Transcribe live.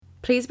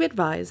Please be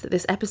advised that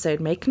this episode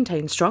may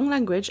contain strong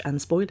language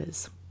and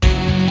spoilers.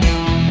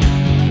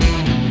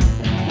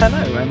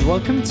 Hello and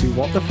welcome to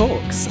What the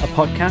Forks, a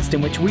podcast in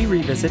which we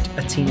revisit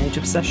a teenage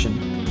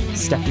obsession,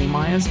 Stephenie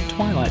Meyer's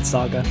Twilight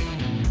Saga.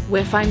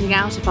 We're finding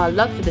out if our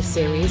love for this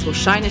series will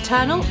shine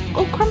eternal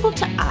or crumble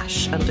to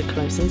ash under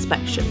close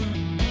inspection.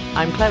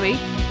 I'm Chloe.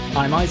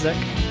 I'm Isaac,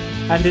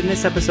 and in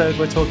this episode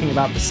we're talking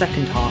about the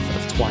second half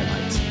of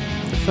Twilight,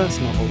 the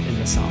first novel in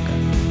the saga.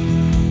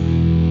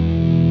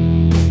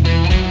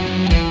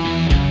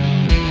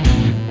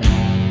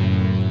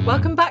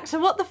 Welcome back to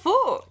What the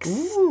Forks.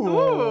 Ooh,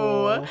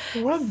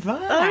 we're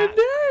back. I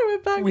know, we're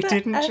back. We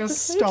didn't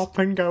just stop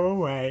and go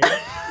away.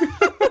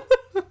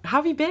 How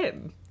have you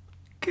been?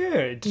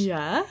 Good.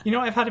 Yeah? You know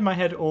what I've had in my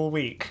head all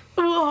week?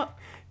 What?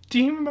 Do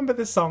you remember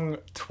the song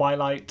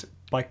Twilight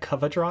by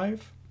Cover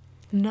Drive?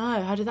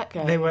 No, how did that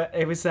go? They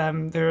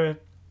were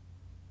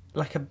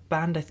like a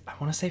band, I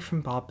want to say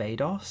from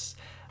Barbados,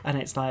 and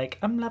it's like,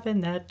 I'm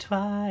loving the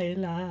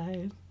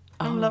twilight.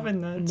 I'm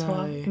loving the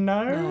twilight.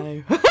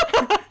 No?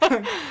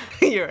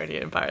 You're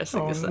only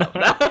embarrassing yourself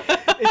now.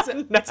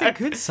 It's a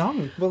good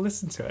song. We'll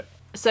listen to it.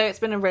 So it's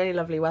been a really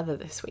lovely weather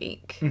this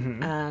week,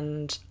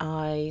 and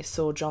I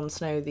saw Jon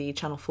Snow, the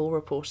Channel 4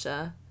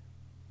 reporter.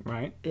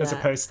 Right? Yeah. As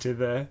opposed to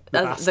the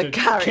The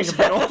King of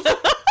the North.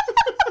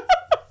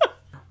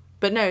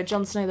 But no,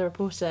 Jon Snow, the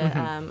reporter,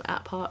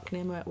 at Park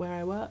near where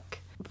I work.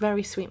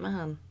 Very sweet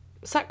man.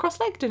 Sat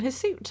cross-legged in his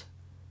suit.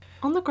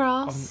 On the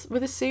grass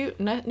with his suit.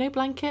 No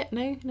blanket,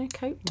 no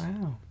coat.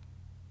 Wow.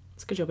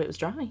 It's a good job it was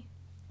dry.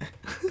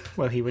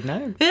 Well, he would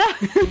know. Yeah.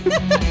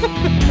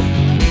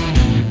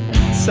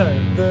 So,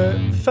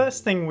 the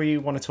first thing we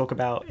want to talk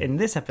about in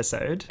this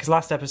episode, because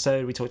last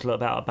episode we talked a little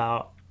bit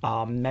about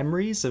our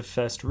memories of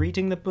first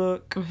reading the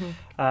book.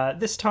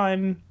 This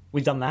time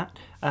we've done that.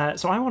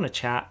 So I want to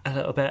chat a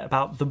little bit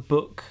about the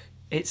book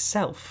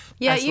itself.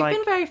 Yeah, you've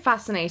been very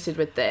fascinated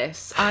with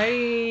this. I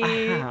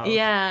have.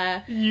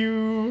 Yeah.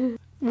 You...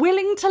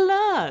 Willing to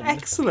learn.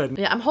 Excellent.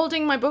 Yeah, I'm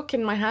holding my book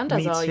in my hand,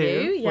 as Me are too.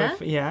 you. Yeah.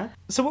 Yeah.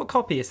 So what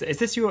copy is it? Is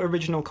this your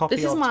original copy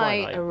This of is my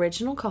Twilight?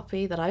 original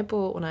copy that I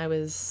bought when I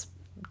was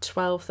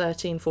 12,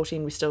 13,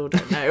 14. We still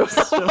don't know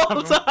how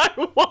old I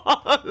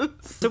was.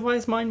 So why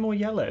is mine more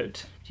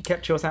yellowed? You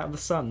kept yours out of the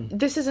sun.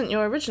 This isn't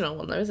your original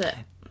one, though, is it?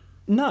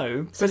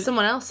 No. So but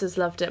someone else has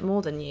loved it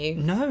more than you.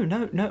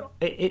 No.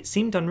 It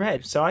seemed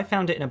unread. So I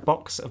found it in a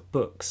box of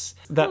books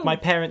that my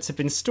parents had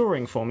been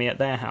storing for me at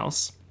their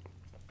house.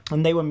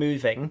 And they were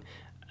moving,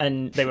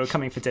 and they were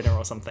coming for dinner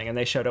or something, and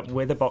they showed up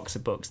with a box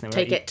of books. And they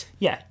were Take like, it.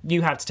 Yeah,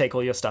 you have to take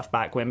all your stuff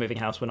back. We're moving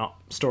house. We're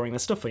not storing the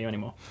stuff for you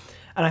anymore.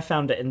 And I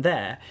found it in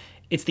there.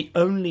 It's the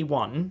only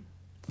one,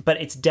 but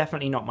it's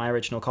definitely not my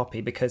original copy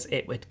because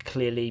it would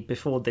clearly,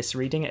 before this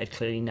reading, it had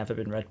clearly never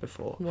been read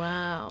before.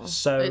 Wow.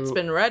 So It's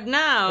been read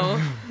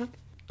now.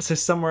 So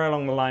somewhere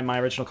along the line, my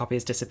original copy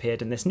has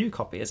disappeared and this new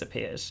copy has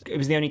appeared. It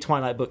was the only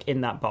Twilight book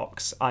in that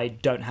box. I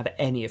don't have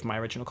any of my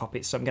original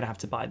copies, so I'm going to have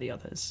to buy the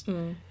others.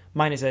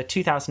 Mine is a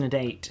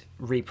 2008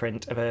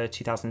 reprint of a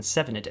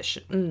 2007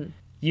 edition.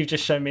 You've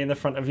just shown me in the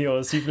front of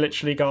yours. You've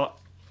literally got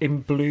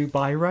in blue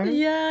biro.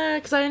 Yeah,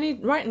 because I only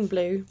write in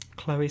blue.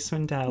 Chloe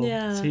Swindell.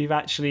 Yeah. So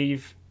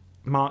you've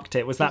marked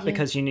it. Was that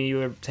because you knew you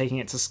were taking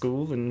it to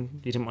school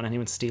and you didn't want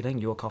anyone stealing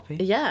your copy?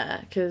 Yeah,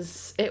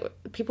 because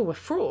people were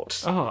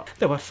fraught. Oh,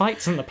 there were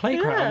fights on the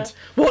playground.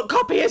 Yeah. What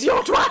copy is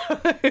your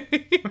Twilight?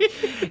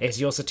 Is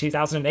yours a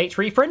 2008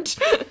 reprint?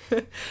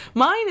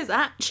 Mine is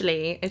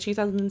actually a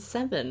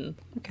 2007.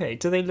 Okay,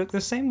 do they look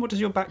the same? What does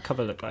your back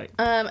cover look like?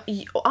 Ours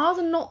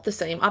are not the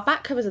same. Our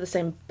back covers are the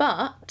same,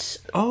 but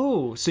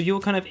Oh, so your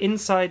kind of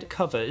inside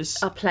covers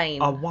are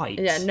plain. are white.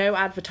 Yeah, no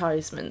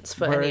advertisements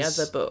for any Whereas-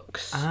 other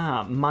books.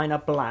 Mine are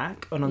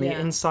black, and on the Yeah.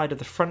 inside of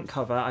the front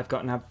cover, I've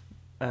got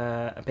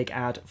a big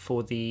ad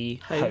for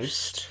the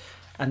host.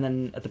 And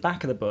then at the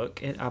back of the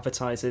book, it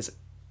advertises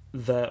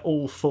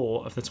all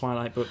four of the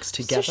Twilight books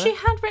together. So she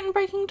had written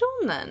Breaking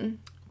Dawn then?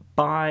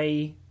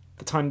 By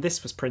the time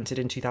this was printed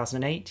in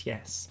 2008,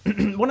 yes.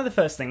 One of the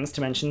first things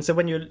to mention, so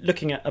when you're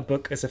looking at a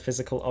book as a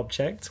physical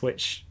object,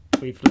 which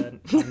we've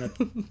learned I'm a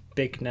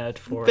big nerd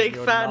for. Big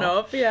fan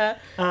of, yeah.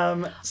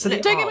 So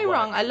Don't get me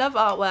wrong, I love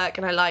artwork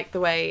and I like the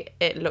way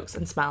it looks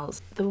and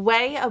smells. The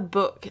way a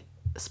book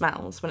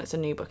smells when it's a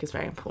new book is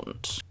very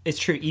important. It's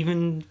true,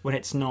 even when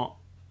it's not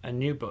a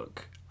new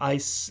book, I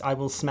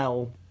will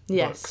smell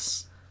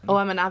books. Oh,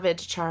 I'm an avid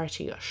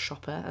charity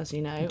shopper, as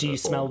you know. Do you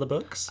smell the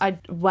books?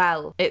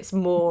 Well, it's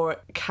more,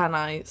 can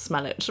I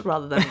smell it,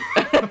 rather than...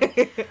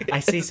 I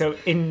see, so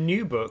in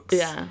new books,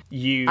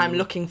 Yeah. I'm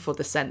looking for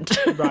the scent.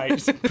 Right,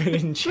 but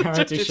in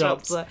charity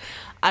shops...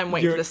 I'm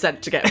waiting for the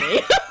scent to get me.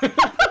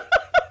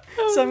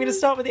 So I'm going to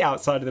start with the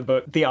outside of the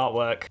book, the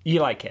artwork. You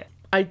like it?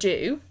 I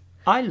do.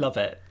 I love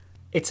it.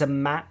 It's a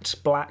matte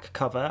black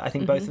cover. I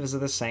think both of us are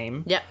the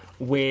same. Yep.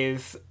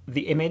 With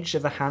the image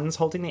of the hands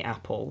holding the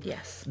apple.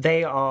 Yes.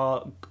 They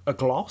are a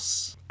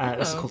gloss.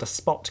 This is called a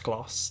spot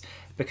gloss.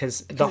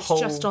 Because the it's whole...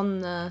 just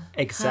on the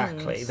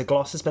Exactly. hands. The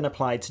gloss has been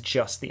applied to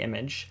just the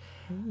image.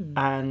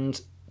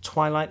 And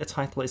Twilight, the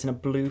title is in a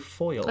blue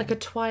foil. Like a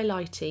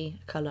twilighty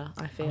colour,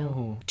 I feel.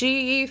 Oh. Do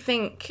you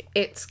think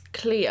it's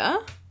clear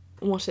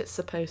what it's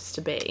supposed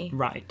to be?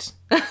 Right.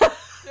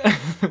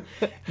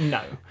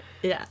 No.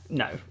 Yeah.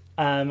 No.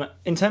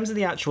 In terms of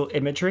the actual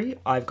imagery,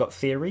 I've got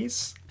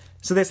theories.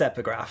 So this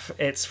epigraph,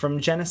 it's from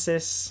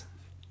Genesis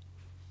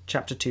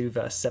chapter 2,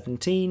 verse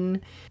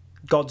 17.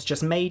 God's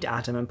just made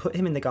Adam and put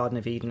him in the Garden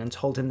of Eden and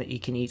told him that he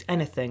can eat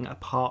anything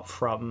apart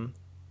from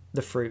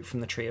the fruit from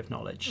the tree of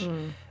knowledge.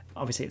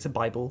 Obviously, it's a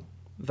Bible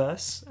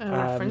verse. A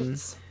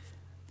reference.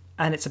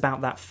 And it's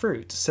about that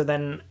fruit. So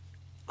then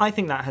I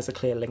think that has a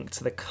clear link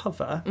to the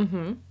cover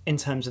in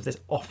terms of this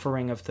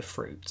offering of the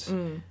fruit.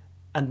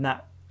 And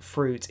that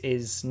fruit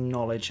is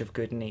knowledge of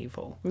good and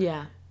evil.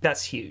 Yeah.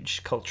 That's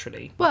huge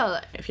culturally. Well,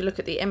 if you look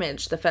at the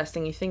image, the first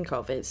thing you think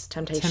of is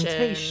temptation.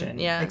 Temptation.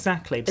 Yeah.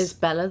 Exactly. Is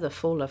Bella the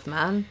fall of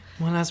man?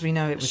 Well, as we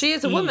know, it was She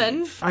is a Eve.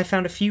 woman. I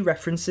found a few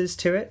references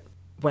to it.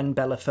 When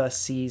Bella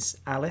first sees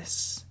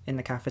Alice in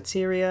the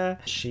cafeteria,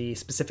 she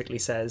specifically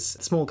says,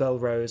 small girl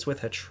rose with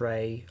her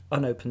tray,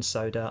 unopened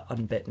soda,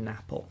 unbitten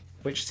apple,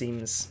 which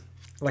seems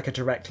like a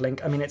direct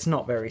link. I mean, it's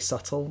not very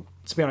subtle.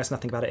 To be honest,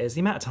 nothing about it is.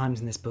 The amount of times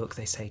in this book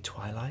they say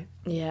Twilight.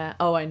 Yeah.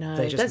 Oh, I know.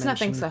 They just There's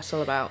nothing mention-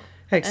 subtle about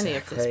any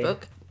of this Exactly.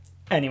 book.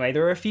 Anyway,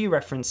 there are a few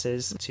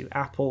references to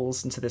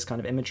apples and to this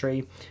kind of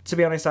imagery. To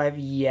be honest, I have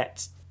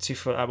yet to...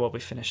 well, we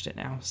finished it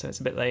now, so it's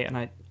a bit late,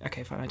 and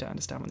okay, fine, I don't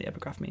understand what the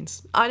epigraph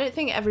means. I don't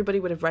think everybody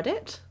would have read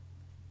it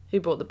who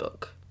bought the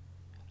book.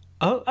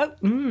 Okay.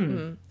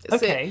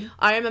 So,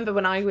 I remember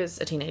when I was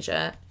a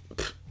teenager,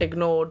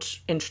 ignored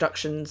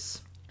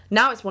introductions.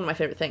 Now it's one of my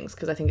favourite things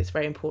because I think it's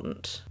very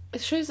important.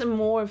 It shows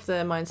more of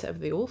the mindset of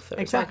the author.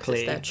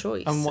 Exactly. It's their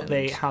choice.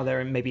 And how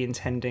they're maybe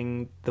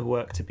intending the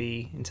work to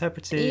be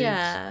interpreted.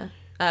 Yeah.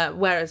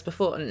 Whereas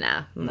before, I'm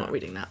not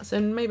reading that. So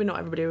maybe not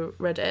everybody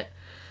read it.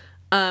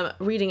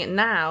 Reading it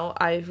now,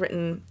 I've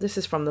written, this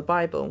is from the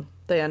Bible.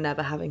 They are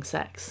never having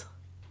sex.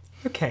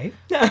 Okay.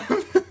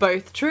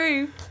 Both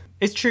true.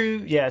 It's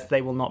true, yes,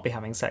 they will not be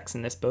having sex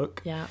in this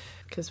book. Yeah,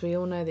 because we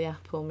all know the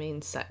apple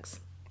means sex.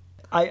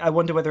 I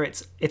wonder whether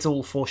it's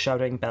all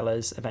foreshadowing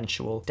Bella's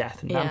eventual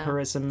death and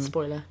vampirism.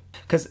 Spoiler.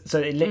 Because so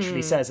it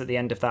literally says at the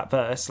end of that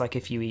verse, like,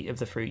 if you eat of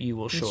the fruit, you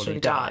will surely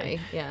die.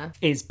 Yeah.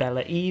 Is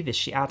Bella Eve? Is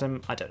she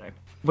Adam? I don't know.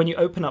 When you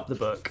open up the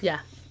book,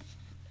 Yeah.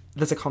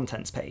 there's a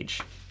contents page.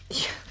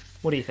 Yeah.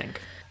 What do you think?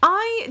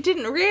 I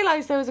didn't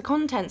realise there was a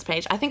contents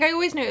page. I think I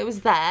always knew it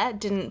was there,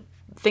 didn't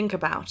think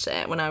about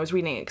it when I was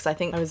reading it, because I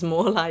think I was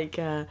more like,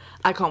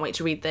 I can't wait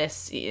to read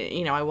this.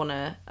 You know, I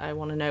wanna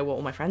know what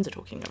all my friends are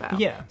talking about.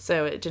 Yeah.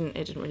 So it didn't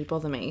really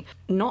bother me.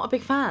 Not a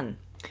big fan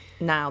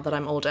now that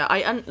I'm older.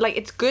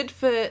 It's good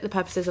for the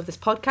purposes of this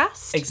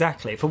podcast.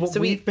 Exactly. For what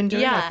we've been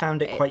doing, I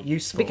found it quite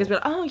useful. Because we're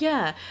like, oh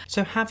yeah.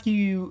 So have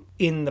you,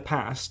 in the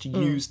past,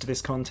 used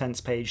this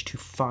contents page to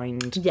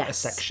find a Yes.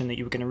 section that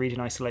you were going to read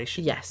in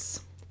isolation? Yes.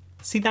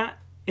 See, that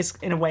is,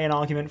 in a way, an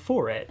argument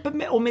for it.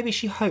 Or maybe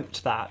she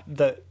hoped that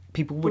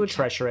people would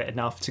treasure it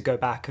enough to go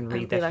back and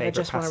read their I favourite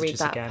just want to read passages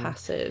that again.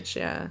 passage,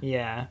 yeah.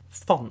 Yeah.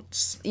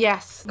 Fonts.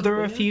 Yes. There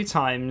are a few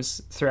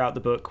times throughout the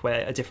book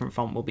where a different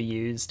font will be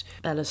used.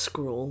 Bella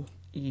Scrawl.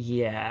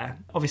 Yeah.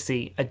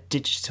 Obviously, a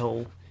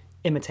digital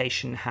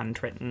imitation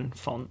handwritten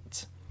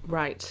font.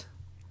 Right.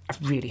 I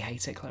really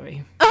hate it,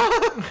 Chloe.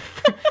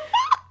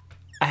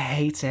 I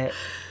hate it.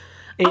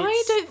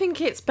 I don't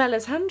think it's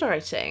Bella's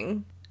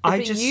handwriting.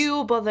 I think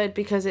you're bothered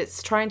because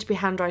it's trying to be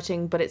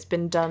handwriting, but it's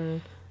been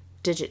done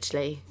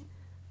digitally.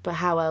 But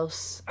how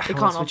else?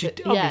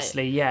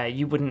 Obviously,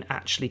 you wouldn't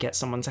actually get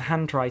someone to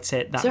handwrite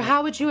it. So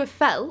how would you have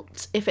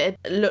felt if it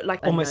had looked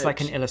like almost like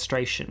an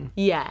illustration?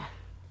 Yeah.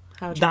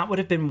 That would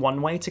have been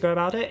one way to go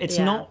about it. It's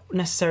not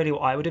necessarily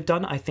what I would have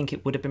done. I think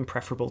it would have been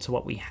preferable to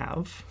what we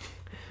have.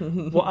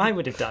 What I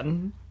would have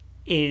done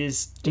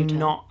is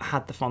not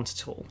had the font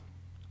at all.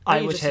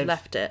 I would have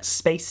left it.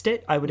 Spaced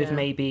it. I would have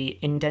maybe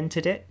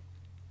indented it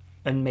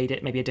and made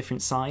it maybe a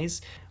different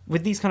size.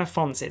 With these kind of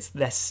fonts,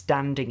 they're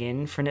standing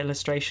in for an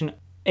illustration,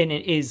 and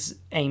it is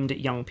aimed at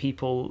young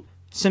people.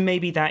 So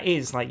maybe that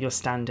is like your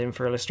stand-in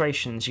for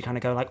illustrations. You kind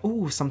of go like,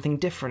 "Ooh, something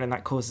different," and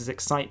that causes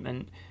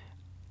excitement.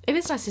 It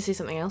is nice to see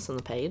something else on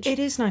the page. It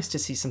is nice to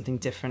see something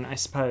different, I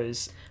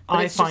suppose.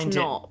 But it's just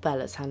not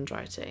Bella's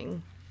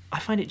handwriting. I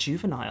find it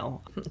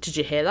juvenile. Did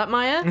you hear that,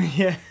 Maya?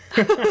 Yeah.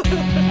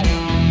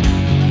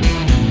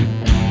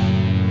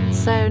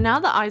 So now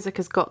that Isaac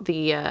has got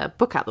the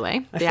book out of the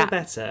way... I feel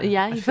better.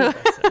 Yeah, you feel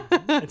better.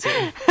 I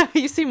do.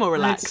 You seem more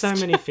relaxed. I had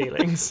so many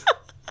feelings.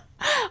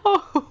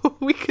 Oh,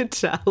 we could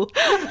tell.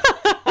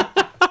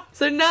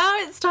 So now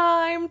it's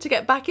time to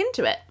get back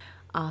into it.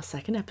 Our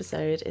second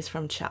episode is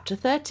from chapter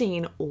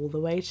 13 all the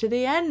way to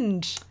the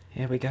end.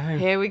 Here we go.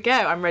 Here we go.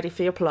 I'm ready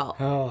for your plot.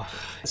 Oh.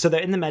 So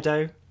they're in the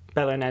meadow,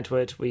 Bella and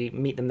Edward. We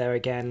meet them there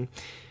again.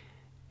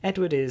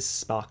 Edward is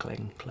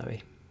sparkling,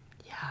 Chloe.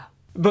 Yeah.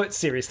 But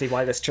seriously,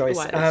 why this choice?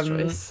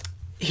 Choice?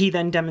 He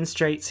then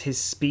demonstrates his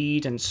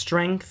speed and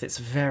strength. It's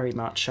very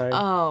macho.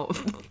 Oh.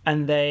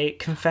 And they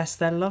confess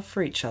their love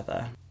for each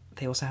other.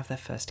 They also have their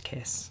first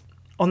kiss.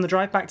 On the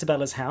drive back to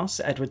Bella's house,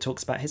 Edward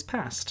talks about his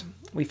past.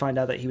 We find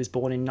out that he was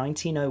born in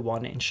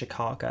 1901 in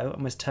Chicago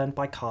and was turned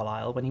by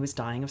Carlisle when he was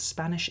dying of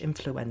Spanish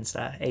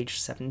influenza, aged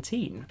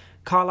 17.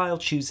 Carlisle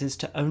chooses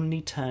to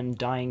only turn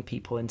dying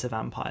people into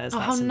vampires. Oh,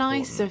 That's how important.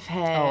 nice of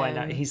him. Oh, I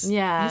know. He's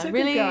a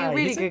really, good guy.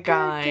 really He's a good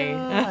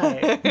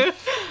guy. guy.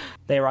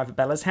 They arrive at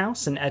Bella's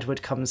house and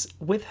Edward comes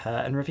with her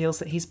and reveals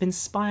that he's been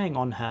spying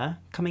on her,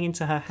 coming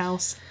into her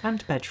house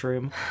and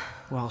bedroom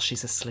while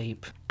she's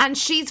asleep. And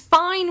she's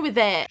fine with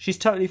it. She's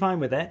totally fine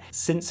with it.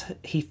 Since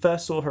he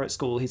first saw her at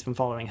school, he's been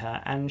following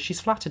her and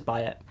she's flattered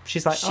by it.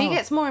 She's like, She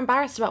gets more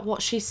embarrassed about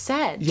what she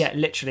said. Yeah,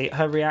 literally.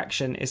 Her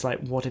reaction is like,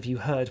 what have you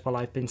heard while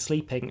I've been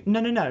sleeping?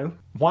 No.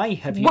 Why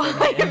have you been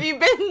Why here? have you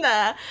been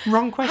there?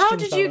 Wrong question, How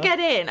did you Bella. get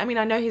in? I mean,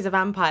 I know he's a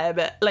vampire,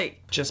 but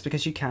like... Just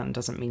because you can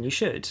doesn't mean you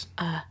should.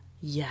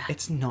 Yeah.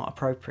 It's not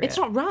appropriate. It's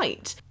not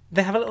right.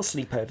 They have a little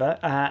sleepover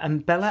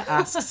and Bella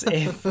asks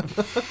if...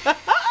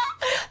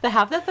 They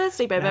have their first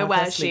sleepover their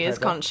where first she is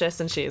sleepover. conscious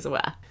and she is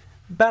aware.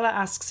 Bella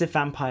asks if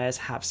vampires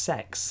have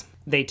sex.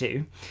 They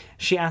do.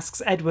 She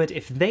asks Edward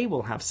if they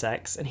will have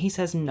sex, and he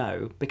says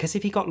no, because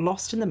if he got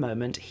lost in the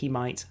moment, he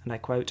might, and I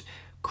quote,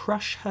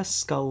 crush her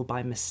skull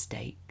by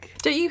mistake.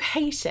 Don't you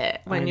hate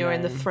it when I you're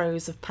in the know.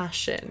 throes of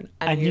passion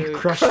And you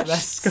crush their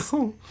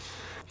skull.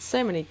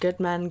 So many good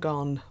men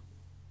gone.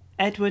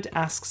 Edward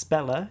asks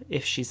Bella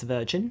if she's a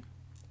virgin,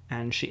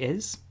 and she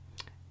is.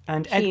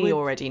 And He Edward...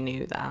 already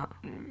knew that.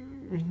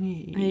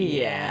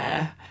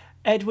 Yeah.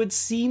 Edward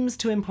seems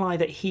to imply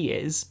that he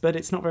is, but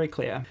it's not very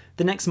clear.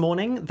 The next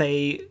morning,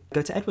 they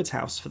go to Edward's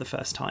house for the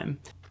first time.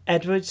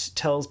 Edward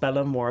tells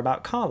Bella more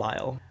about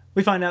Carlisle.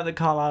 We find out that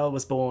Carlisle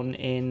was born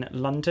in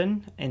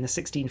London in the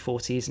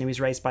 1640s and he was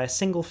raised by a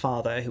single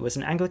father who was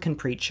an Anglican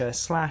preacher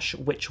 /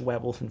 witch,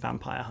 werewolf and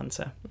vampire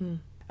hunter.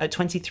 At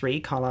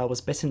 23, Carlisle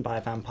was bitten by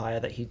a vampire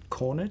that he'd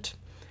cornered,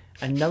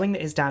 and knowing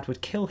that his dad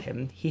would kill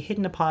him, he hid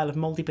in a pile of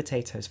mouldy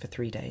potatoes for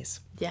 3 days.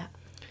 Yeah.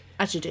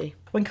 As you do.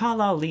 When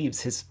Carlisle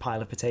leaves his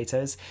pile of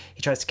potatoes,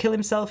 he tries to kill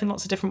himself in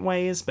lots of different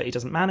ways, but he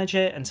doesn't manage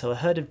it until a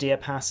herd of deer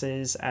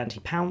passes and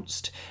he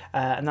pounced,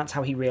 and that's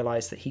how he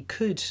realised that he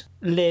could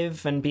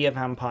live and be a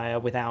vampire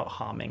without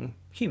harming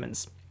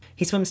humans.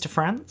 He swims to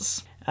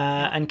France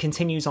and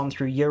continues on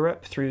through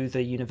Europe, through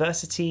the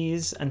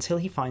universities, until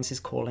he finds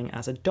his calling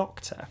as a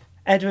doctor.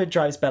 Edward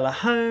drives Bella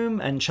home,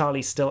 and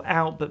Charlie's still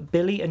out, but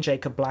Billy and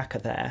Jacob Black are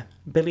there.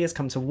 Billy has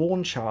come to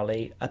warn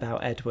Charlie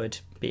about Edward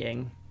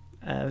being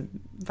a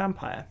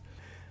vampire.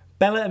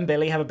 Bella and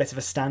Billy have a bit of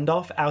a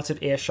standoff out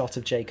of earshot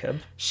of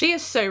Jacob. She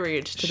is so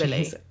rude to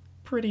Billy. She's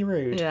pretty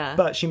rude. Yeah.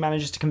 But she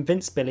manages to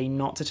convince Billy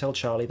not to tell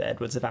Charlie that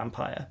Edward's a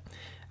vampire.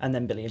 And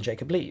then Billy and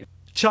Jacob leave.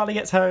 Charlie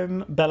gets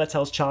home, Bella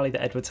tells Charlie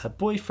that Edward's her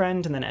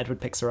boyfriend, and then Edward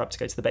picks her up to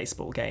go to the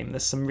baseball game.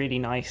 There's some really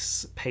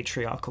nice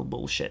patriarchal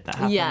bullshit that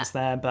happens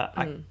there, but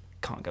I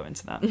can't go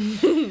into that.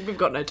 We've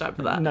got no time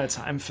for that. No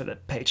time for the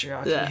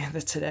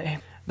patriarchy today.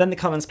 Then the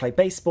Cullens play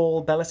baseball.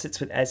 Bella sits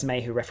with Esme,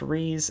 who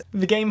referees.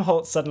 The game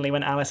halts suddenly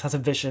when Alice has a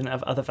vision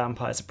of other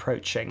vampires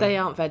approaching. They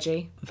aren't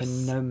veggie. The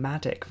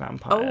nomadic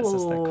vampires,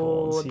 as they're Oh,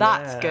 called.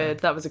 that's Yeah. good.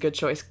 That was a good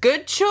choice.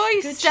 Good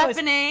choice,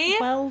 Stephanie.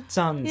 Well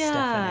done,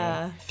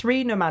 Yeah. Stephanie.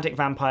 3 nomadic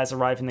vampires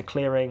arrive in the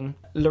clearing.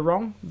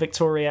 Laurent,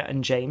 Victoria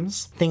and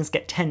James. Things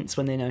get tense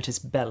when they notice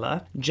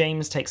Bella.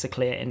 James takes a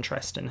clear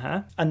interest in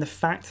her. And the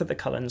fact that the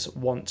Cullens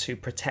want to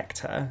protect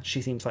her,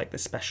 she seems like the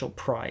special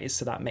prize,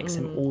 so that makes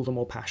him all the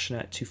more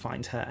passionate to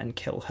find her and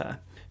kill her.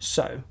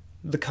 So,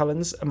 the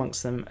Cullens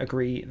amongst them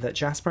agree that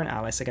Jasper and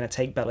Alice are going to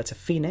take Bella to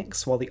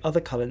Phoenix, while the other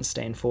Cullens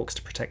stay in Forks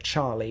to protect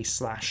Charlie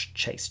 /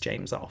 chase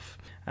James off.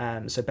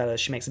 So Bella,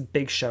 she makes a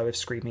big show of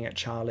screaming at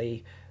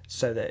Charlie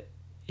so that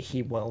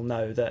he will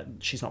know that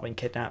she's not been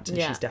kidnapped and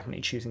she's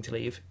definitely choosing to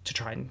leave to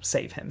try and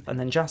save him. And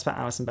then Jasper,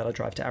 Alice and Bella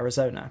drive to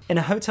Arizona. In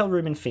a hotel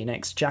room in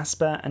Phoenix,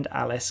 Jasper and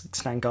Alice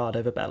stand guard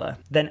over Bella.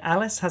 Then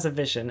Alice has a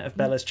vision of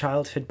Bella's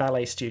childhood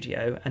ballet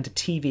studio and a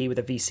TV with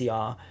a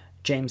VCR.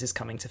 James is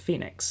coming to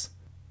Phoenix.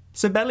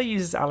 So Bella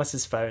uses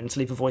Alice's phone to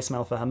leave a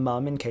voicemail for her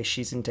mum in case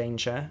she's in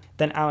danger.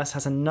 Then Alice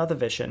has another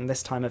vision,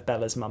 this time of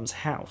Bella's mum's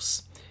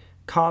house.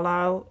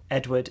 Carlisle,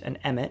 Edward and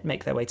Emmett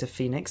make their way to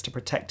Phoenix to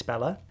protect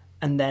Bella.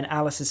 And then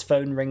Alice's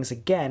phone rings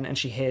again and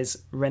she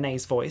hears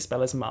Renee's voice,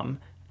 Bella's mum,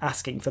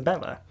 asking for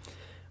Bella.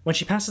 When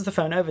she passes the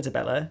phone over to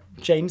Bella,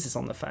 James is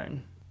on the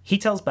phone. He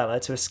tells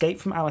Bella to escape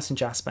from Alice and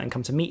Jasper and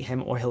come to meet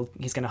him, or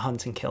he's going to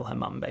hunt and kill her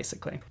mum,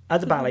 basically.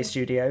 At the ballet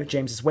studio,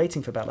 James is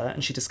waiting for Bella,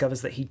 and she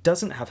discovers that he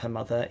doesn't have her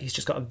mother. He's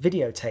just got a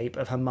videotape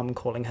of her mum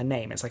calling her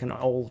name. It's like an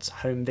old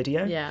home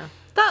video. Yeah.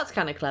 That's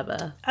kind of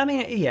clever. I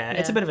mean, yeah,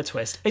 it's a bit of a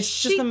twist.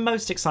 It's just the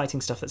most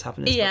exciting stuff that's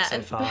happened in this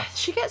book so far.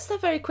 She gets there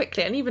very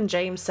quickly, and even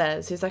James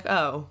says, he's like,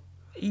 oh,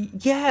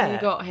 Yeah. you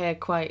got here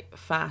quite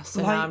fast, so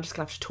Like- now I'm just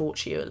going to have to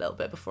torture you a little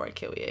bit before I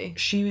kill you.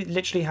 She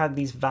literally had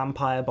these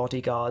vampire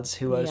bodyguards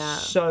who are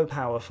so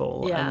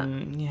powerful. Yeah.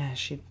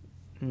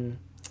 And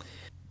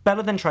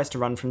Bella then tries to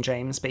run from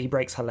James, but he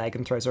breaks her leg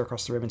and throws her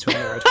across the room into a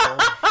mirrored hall.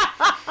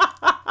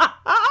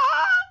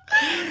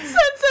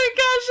 Said so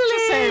casually.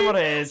 Just saying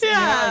what it is. Yeah. You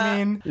know what I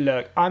mean?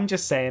 Look, I'm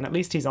just saying, at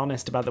least he's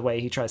honest about the way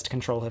he tries to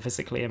control her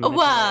physically and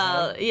manipulate her.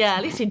 Well, yeah,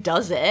 at least he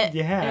does it.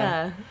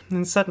 Yeah.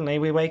 And suddenly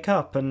we wake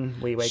up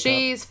and we wake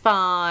She's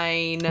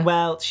fine. up.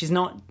 Well, she's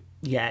not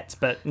yet,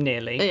 but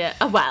nearly. Yeah.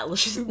 Well,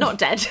 she's not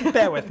dead.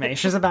 Bear with me.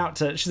 She's about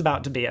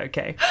to be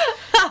okay.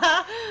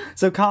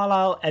 So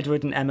Carlisle,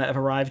 Edward and Emma have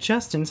arrived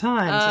just in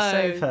time to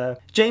save her.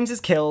 James is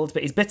killed,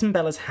 but he's bitten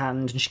Bella's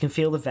hand and she can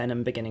feel the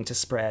venom beginning to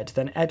spread.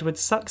 Then Edward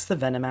sucks the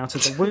venom out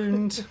of the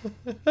wound.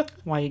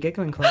 Why are you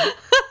giggling, Chloe? That's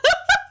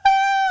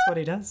what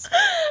he does.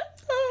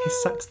 He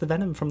sucks the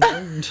venom from the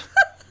wound.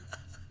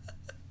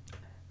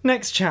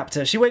 Next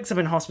chapter. She wakes up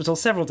in hospital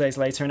several days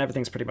later and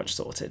everything's pretty much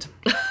sorted.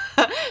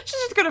 She's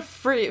just got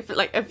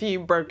a few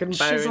broken bones.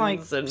 She's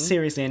like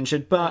seriously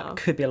injured, but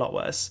could be a lot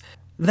worse.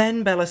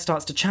 Then Bella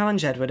starts to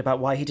challenge Edward about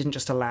why he didn't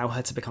just allow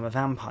her to become a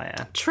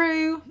vampire.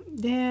 True.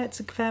 Yeah, it's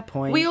a fair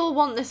point. We all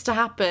want this to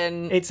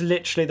happen. It's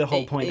literally the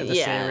whole point of the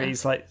Yeah.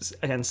 series. Like,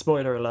 again,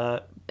 spoiler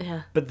alert.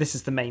 Yeah. But this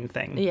is the main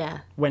thing. Yeah.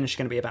 When is she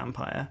going to be a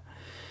vampire?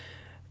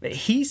 But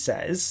he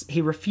says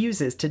he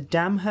refuses to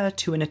damn her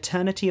to an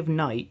eternity of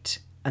night,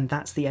 and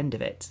that's the end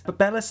of it. But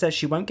Bella says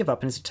she won't give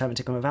up and is determined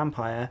to become a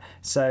vampire,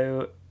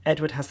 so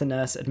Edward has the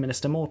nurse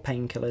administer more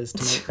painkillers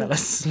to make Bella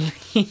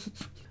sleep.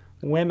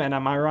 Women,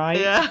 am I right?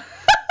 Yeah.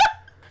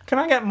 Can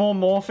I get more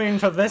morphine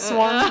for this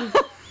one?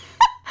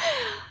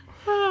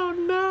 Oh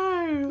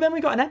no. Then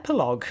we got an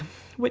epilogue,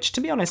 which,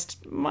 to be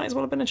honest, might as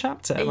well have been a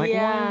chapter. Like,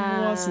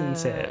 why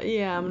wasn't it?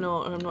 Yeah, I'm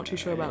not too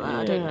sure about that.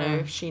 I don't know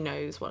if she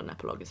knows what an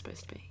epilogue is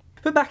supposed to be.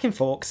 But back in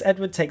Forks,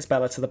 Edward takes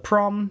Bella to the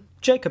prom.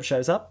 Jacob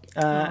shows up,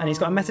 and he's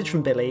got a message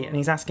from Billy, and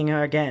he's asking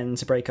her again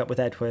to break up with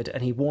Edward,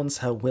 and he warns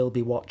her we'll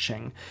be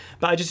watching.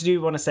 But I just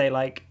do want to say,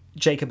 like,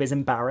 Jacob is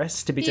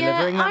embarrassed to be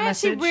delivering that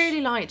message. I actually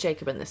really like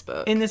Jacob in this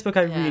book. In this book,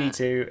 I really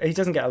do. He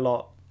doesn't get a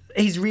lot.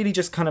 He's really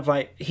just kind of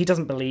like, he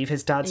doesn't believe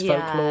his dad's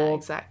folklore,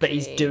 exactly. but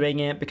he's doing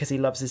it because he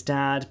loves his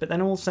dad, but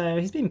then also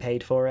he's being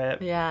paid for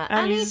it. Yeah,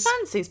 and he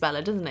fancies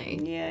Bella, doesn't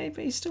he? Yeah,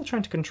 but he's still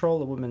trying to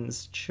control a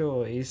woman's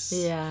choice.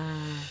 Yeah.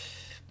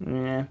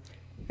 Yeah.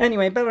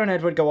 Anyway, Bella and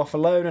Edward go off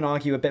alone and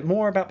argue a bit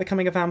more about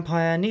becoming a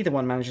vampire. Neither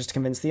one manages to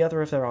convince the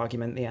other of their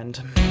argument at the end.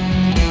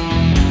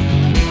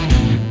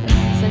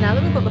 So now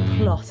that we've got the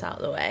plot out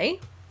of the way,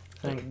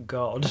 Thank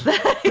God.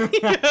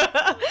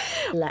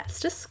 let's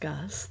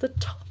discuss the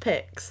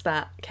topics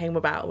that came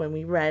about when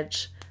we read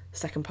the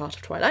second part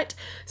of Twilight.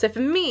 So for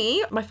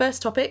me, my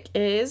first topic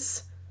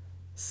is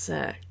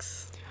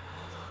sex.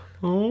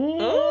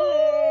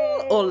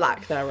 Or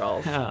lack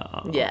thereof.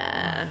 Oh.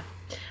 Yeah.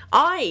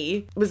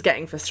 I was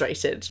getting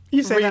frustrated.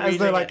 You say that as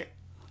though, rereading like,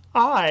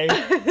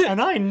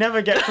 I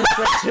never get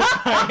frustrated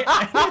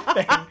by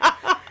anything.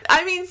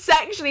 I mean,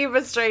 sexually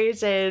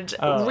frustrated,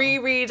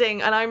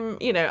 rereading, and I'm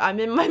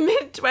in my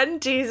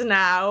mid-20s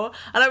now,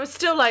 and I was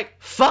still like,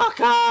 fuck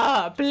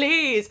her,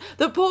 please.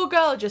 The poor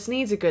girl just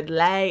needs a good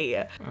lay.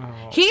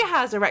 Oh. He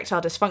has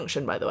erectile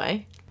dysfunction, by the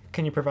way.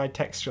 Can you provide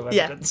textual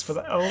evidence for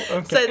that? Oh,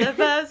 okay. So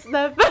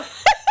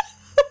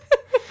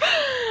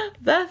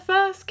their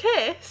first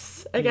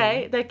kiss,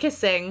 okay, they're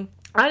kissing.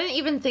 I didn't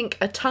even think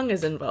a tongue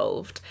is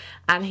involved.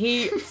 And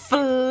he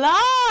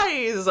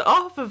flies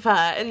off of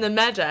her in the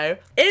meadow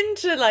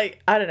into, like,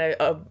 I don't know,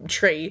 a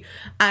tree.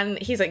 And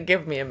he's like,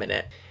 give me a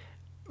minute.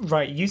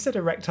 Right, you said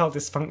erectile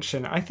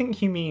dysfunction. I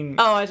think you mean...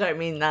 Oh, I don't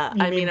mean that.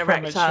 I mean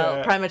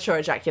premature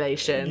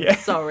ejaculation. Yeah.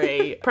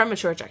 Sorry.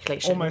 Premature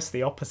ejaculation. Almost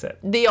the opposite.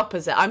 The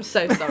opposite. I'm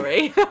so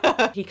sorry.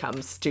 He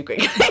comes too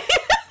quickly.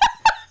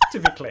 To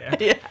be clear.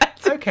 Yeah.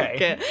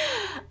 Okay.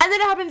 And then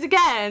it happens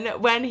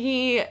again when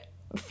he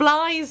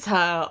flies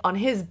her on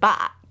his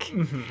back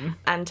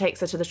and takes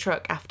her to the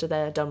truck after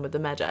they're done with the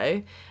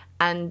meadow.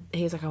 And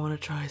he's like, I want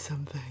to try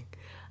something.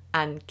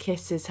 And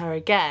kisses her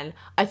again.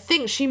 I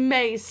think she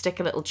may stick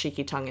a little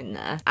cheeky tongue in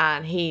there.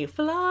 And he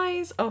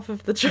flies off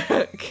of the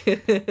truck.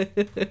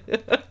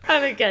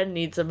 And again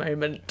needs a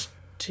moment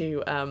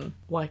to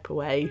wipe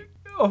away.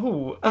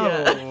 Oh.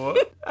 Yeah.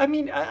 I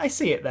mean, I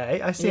see it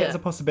there. I see it as a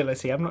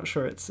possibility. I'm not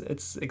sure it's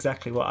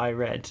exactly what I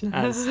read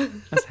as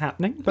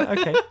happening, but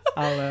okay.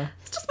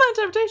 It's just my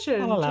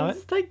interpretation. I'll allow it.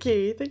 Thank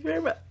you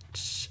very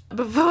much.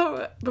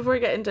 Before I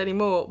get into any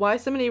more, why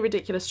so many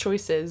ridiculous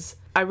choices?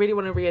 I really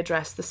want to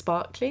readdress the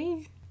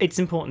sparkly. It's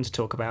important to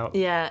talk about.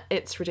 Yeah,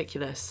 it's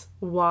ridiculous.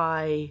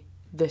 Why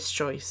this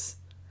choice?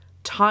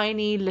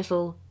 Tiny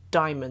little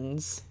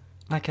diamonds.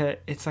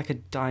 It's like a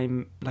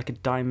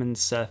diamond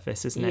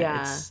surface, isn't it?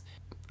 Yeah.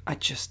 I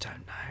just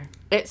don't know.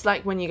 It's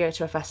like when you go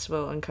to a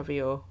festival and cover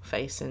your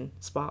face in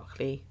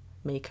sparkly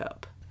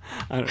makeup.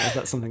 I don't know if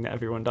that's something that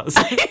everyone does.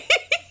 Everyone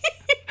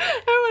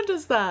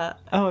does that.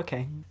 Oh,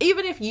 okay.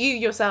 Even if you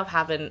yourself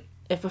haven't,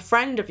 if a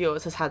friend of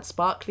yours has had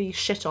sparkly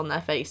shit on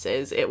their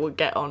faces, it will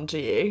get onto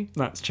you.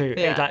 That's true.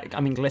 Yeah.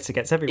 Glitter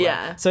gets everywhere.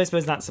 Yeah. So I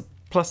suppose that's a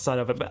plus side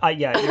of it. But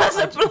That's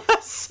a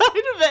plus side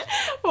of it.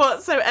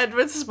 What, so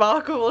Edward's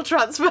sparkle will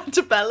transfer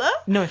to Bella?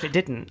 No, if it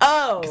didn't.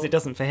 Oh. Because it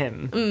doesn't for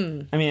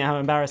him. I mean, how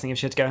embarrassing if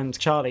she had to go home to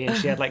Charlie and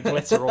she had, like,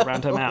 glitter all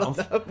around her mouth.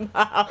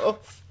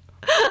 Mouth.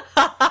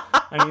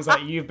 And he's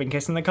like, you've been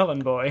kissing the Cullen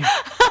boy.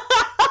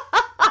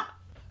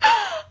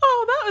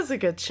 a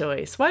good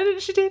choice. Why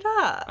didn't she do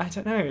that? I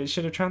don't know, it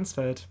should have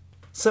transferred.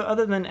 So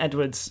other than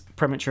Edward's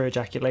premature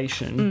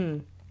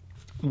ejaculation,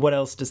 what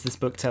else does this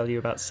book tell you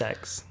about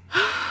sex?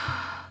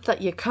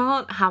 That you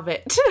can't have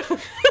it.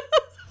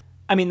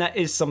 I mean, that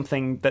is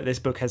something that this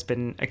book has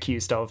been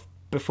accused of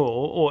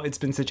before, or it's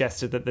been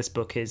suggested that this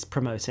book is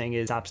promoting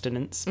is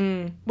abstinence,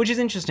 which is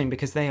interesting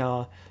because they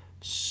are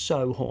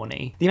so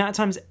horny. The amount of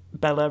times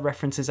Bella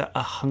references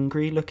a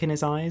hungry look in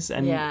his eyes,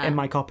 and in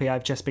my copy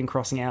I've just been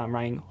crossing out and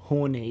writing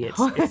horny.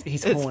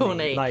 He's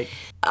horny. Like,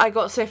 I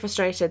got so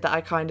frustrated that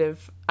I kind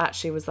of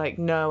actually was like,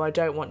 no, I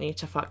don't want you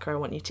to fuck her, I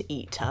want you to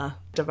eat her,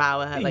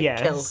 devour her, like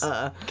kill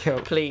her.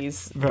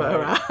 Please put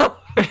her out.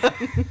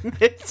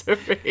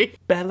 Misery.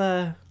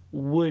 Bella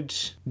would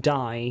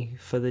die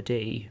for the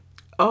D.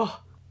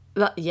 Oh,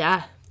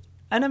 yeah.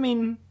 And I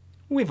mean,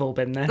 we've all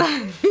been there.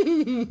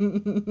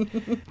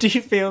 Do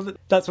you feel that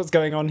that's what's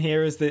going on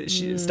here? Is that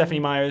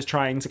Stephenie Meyer is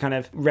trying to kind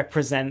of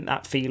represent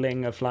that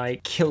feeling of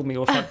like, kill me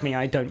or fuck me,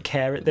 I don't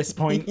care at this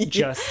point.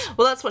 Just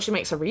well, that's what she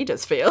makes her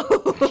readers feel.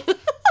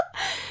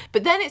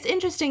 But then it's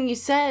interesting. I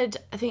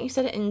think you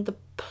said it in the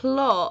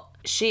plot.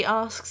 She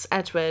asks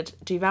Edward,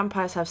 "Do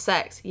vampires have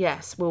sex?"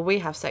 Yes. Will we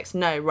have sex?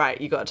 No. Right.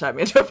 You got to turn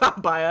me into a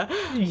vampire.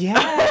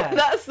 Yeah.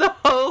 That's the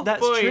whole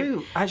That's point.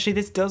 true. Actually,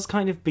 this does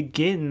kind of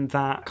begin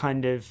that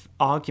kind of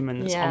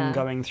argument that's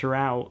ongoing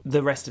throughout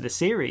the rest of the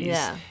series.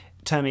 Yeah.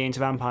 Turn me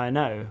into vampire?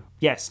 No.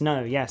 Yes.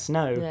 No. Yes.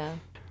 No. Yeah.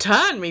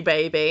 Turn me,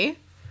 baby.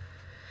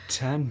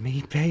 Turn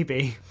me,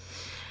 baby.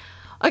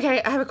 Okay,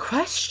 I have a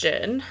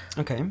question.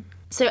 Okay.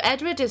 So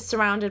Edward is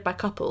surrounded by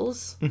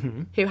couples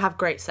who have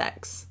great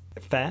sex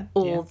Fair.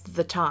 all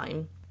the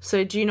time.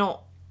 So do you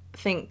not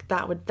think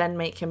that would then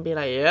make him be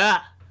like, yeah,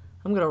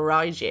 I'm going to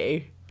ride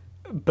you?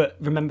 But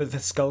remember the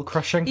skull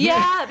crushing?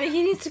 Yeah, but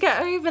he needs to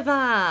get over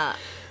that.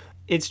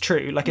 It's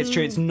true. Like, it's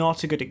true. It's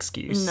not a good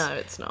excuse. No,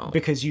 it's not.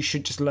 Because you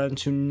should just learn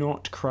to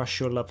not crush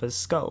your lover's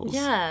skulls.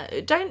 Yeah,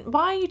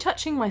 why are you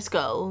touching my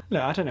skull?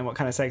 No, I don't know what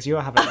kind of sex you're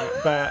having,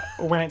 but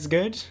when it's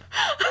good,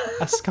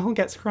 a skull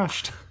gets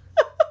crushed.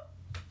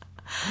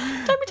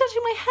 Don't be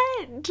touching my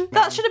head.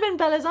 That should have been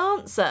Bella's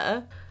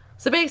answer.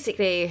 So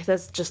basically,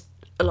 there's just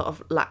a lot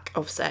of lack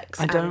of sex.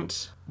 I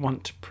don't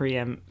want to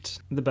preempt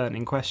the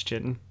burning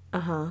question.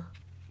 Do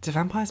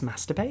vampires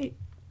masturbate?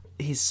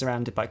 He's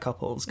surrounded by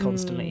couples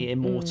constantly,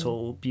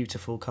 immortal,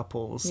 beautiful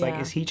couples. Yeah. Like,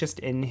 is he just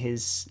in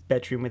his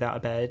bedroom without a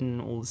bed and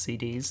all the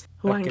CDs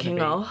are gonna wanking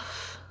be-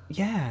 off.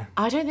 Yeah.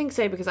 I don't think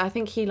so, because I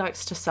think he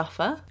likes to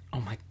suffer.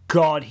 Oh my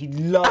god, he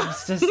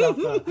loves to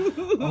suffer.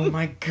 Oh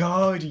my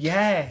god,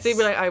 yes. So he'd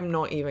be like, I'm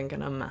not even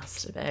going to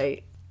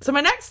masturbate. So my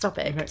next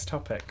topic Next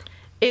topic.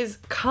 is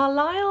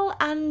Carlisle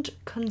and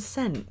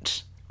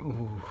consent.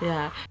 Ooh.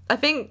 Yeah. I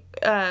think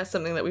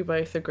something that we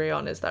both agree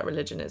on is that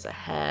religion is a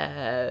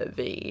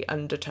heavy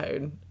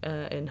undertone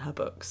in her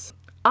books.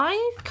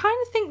 I kind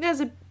of think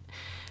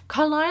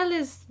Carlisle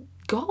is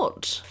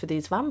God for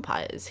these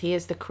vampires. He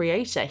is the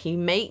creator. He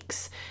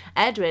makes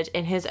Edward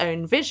in his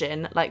own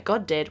vision, like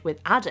God did with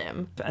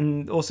Adam.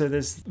 And also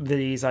there's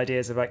these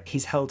ideas of like,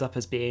 he's held up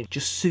as being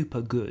just super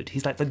good.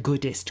 He's like the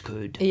goodest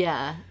good.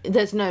 Yeah,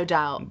 there's no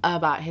doubt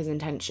about his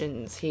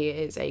intentions. He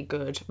is a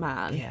good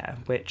man. Yeah,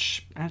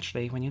 which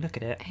actually, when you look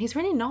at it, He's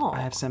really not.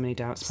 I have so many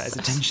doubts about his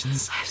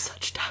intentions. I have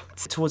such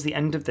doubts. Towards the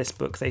end of this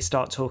book, they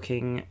start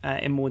talking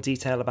in more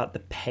detail about the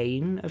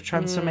pain of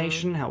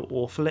transformation, how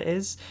awful it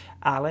is.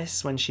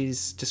 Alice, when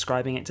she's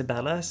describing it to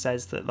Bella,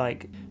 says that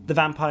like the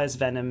vampire's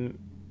venom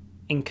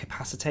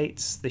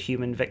incapacitates the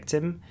human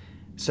victim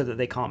so that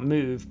they can't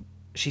move.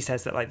 She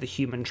says that like the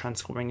human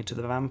transforming into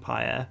the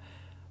vampire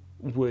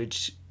would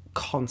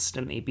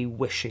constantly be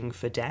wishing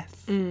for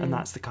death, and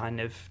that's the kind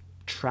of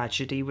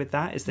tragedy with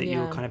that, is that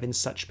you're kind of in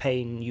such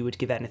pain you would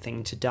give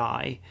anything to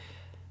die,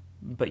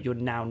 but you're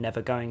now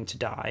never going to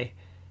die.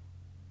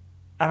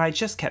 And I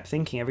just kept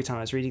thinking every time I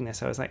was reading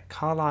this, I was like,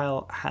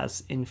 Carlisle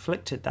has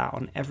inflicted that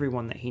on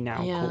everyone that he now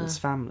calls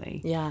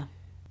family. Yeah.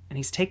 And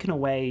he's taken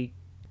away,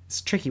 it's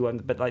a tricky one,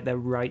 but like their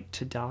right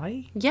to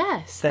die.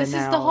 Yes, They're this is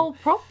the now- whole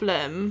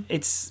problem.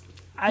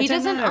 He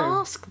doesn't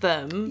ask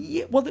them.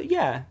 Yeah, well,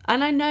 yeah.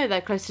 And I know they're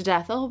close to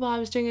death. Oh, but I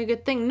was doing a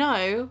good thing.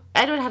 No,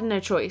 Edward had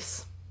no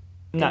choice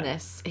in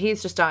this.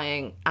 He's just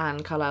dying,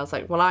 and Carlisle's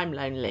like, well, I'm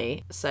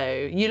lonely,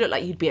 so you look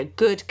like you'd be a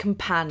good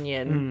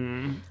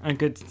companion. A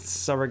good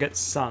surrogate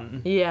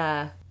son.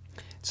 Yeah.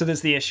 So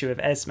there's the issue of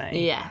Esme.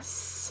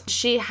 Yes.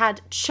 She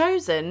had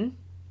chosen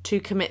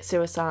to commit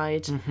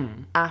suicide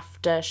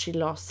after she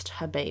lost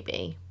her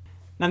baby.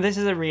 Now this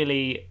is a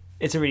really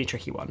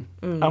tricky one.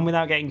 And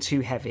without getting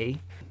too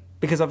heavy,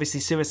 because obviously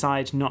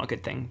suicide, not a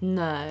good thing.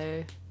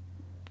 No.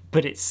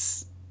 But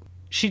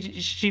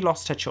she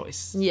lost her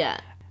choice. Yeah.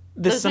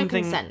 There's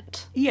something, no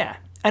consent. Yeah.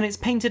 And it's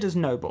painted as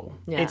noble.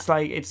 Yeah. It's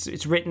like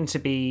it's written to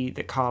be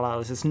that Carlisle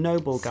is this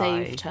noble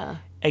guy. Saved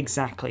her.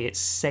 Exactly, it's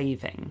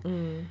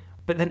saving.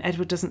 But then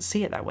Edward doesn't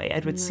see it that way.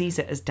 Edward sees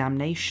it as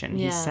damnation.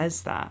 Yeah. He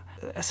says that.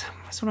 That's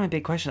one of my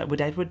big questions.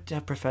 Would Edward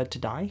have preferred to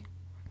die?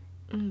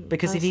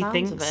 Because if he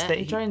thinks that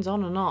he drones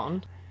on and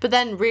on. But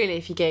then, really,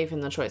 if you gave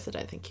him the choice, I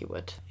don't think he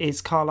would.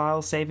 Is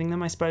Carlisle saving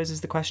them, I suppose, is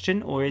the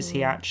question? Or is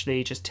he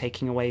actually just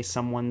taking away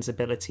someone's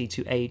ability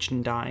to age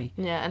and die?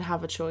 Yeah, and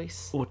have a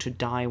choice. Or to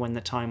die when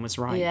the time was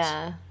right?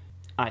 Yeah.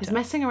 He's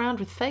messing around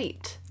with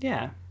fate.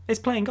 Yeah. It's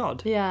playing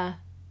God. Yeah.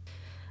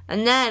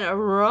 And then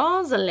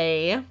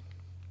Rosalie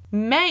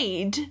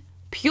made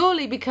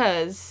purely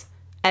because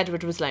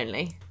Edward was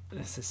lonely.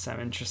 This is so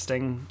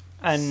interesting.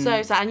 And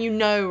So sad. And you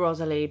know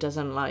Rosalie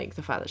doesn't like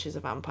the fact that she's a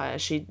vampire.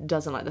 She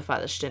doesn't like the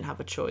fact that she didn't have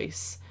a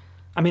choice.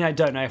 I mean, I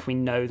don't know if we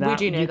know that. We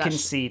do know you that. can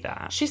see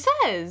that. She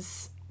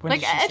says. When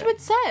like, did she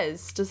Edward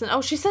says, doesn't...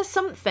 Oh, she says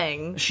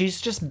something.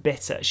 She's just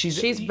bitter. She's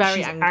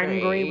very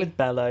angry. with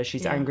Bella.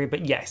 She's angry,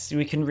 but yes,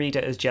 we can read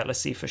it as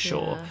jealousy for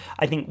sure. Yeah.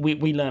 I think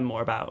we learn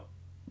more about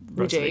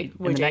Rosalie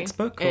in the next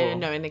book? Or?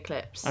 No, in the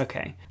clips.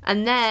 Okay.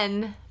 And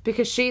then,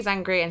 because she's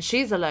angry and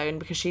she's alone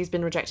because she's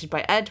been rejected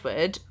by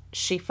Edward,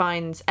 she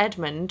finds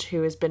Edmund,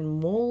 who has been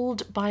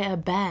mauled by a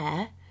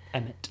bear.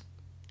 Emmett.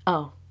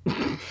 Oh.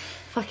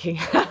 Fucking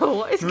hell,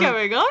 what is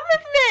going on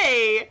with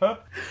me?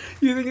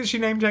 You think that she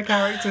named her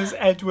characters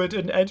Edward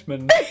and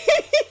Edmund?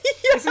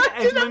 Yeah, Isn't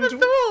I never Edmund-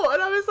 thought.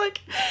 And I was like,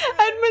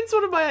 Edmund's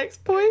one of my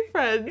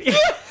ex-boyfriends.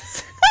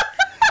 Yes.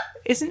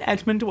 Isn't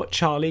Edmund what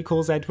Charlie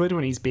calls Edward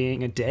when he's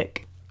being a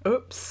dick?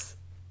 Oops.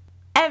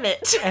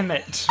 Emmett.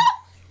 Emmett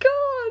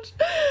God.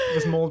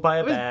 was mauled by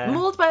a bear.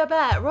 Mauled by a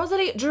bear.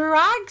 Rosalie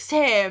drags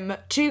him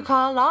to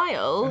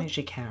Carlisle. I think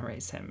she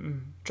carries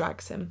him.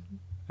 Drags him.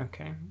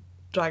 Okay.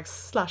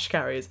 Drags /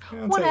 carries. I'll take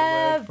your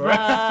word for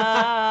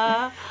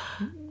Whatever.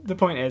 The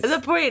point is, The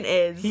point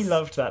is... he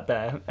loved that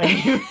bear. And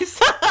he was...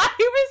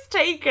 he was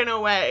taken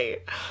away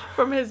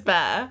from his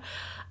bear.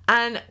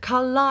 And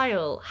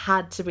Carlisle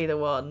had to be the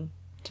one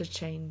to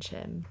change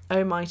him.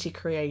 Almighty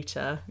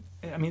creator.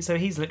 I mean, so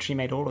he's literally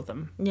made all of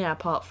them. Yeah,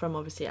 apart from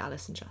obviously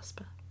Alice and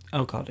Jasper.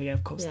 Oh god, yeah,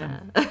 of course Yeah.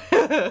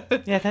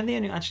 then. Yeah, then the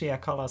only... Actually, yeah,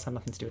 Carlisle's had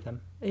nothing to do with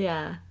them.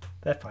 Yeah.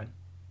 They're fine.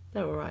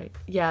 They're all right.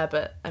 Yeah,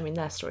 but, I mean,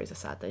 their stories are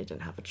sad. They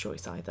didn't have a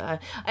choice either.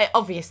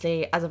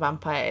 Obviously, as a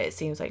vampire, it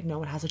seems like no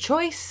one has a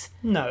choice.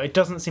 No, it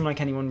doesn't seem like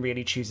anyone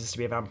really chooses to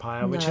be a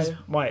vampire, which is No.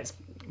 why it's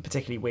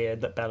particularly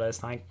weird that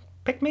Bella's like,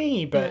 pick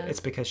me, but Yeah. it's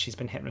because she's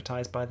been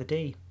hypnotised by the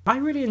D. I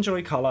really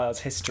enjoy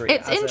Carlisle's history.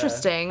 It's as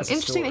interesting. as a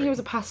Interesting that he story. was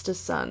a pastor's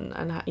son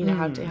and, you know,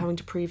 having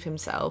to prove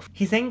himself.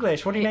 He's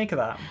English. What do you make of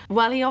that?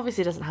 Well, he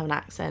obviously doesn't have an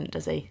accent,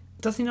 does he?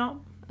 Does he not?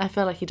 I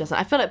feel like he doesn't.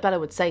 I feel like Bella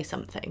would say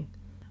something.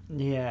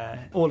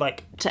 Yeah. Or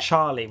like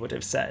Charlie would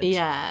have said.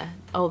 Yeah.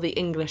 Oh, the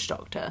English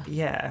doctor.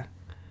 Yeah.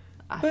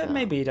 I But feel.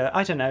 maybe he does.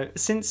 I don't know.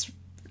 Since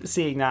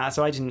seeing that,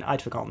 so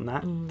I'd forgotten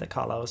that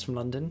Carlisle was from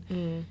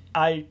London.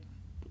 I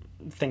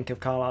think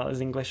of Carlisle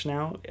as English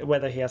now.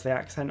 Whether he has the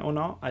accent or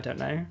not, I don't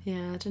know.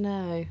 Yeah, I don't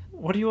know.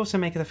 What do you also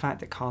make of the fact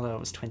that Carlisle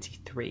was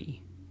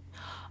 23? Oh,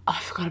 I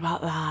forgot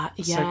about that.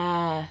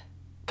 Yeah.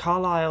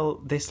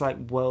 Carlisle, this like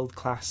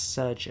world-class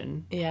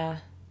surgeon, Yeah.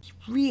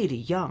 really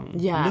young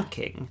Yeah.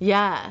 looking.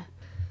 Yeah.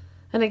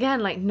 And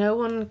again, like, no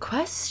one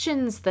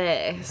questions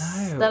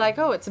this. No. They're like,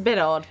 oh, it's a bit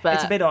odd, but...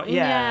 It's a bit odd,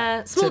 yeah.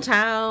 Yeah, small It's a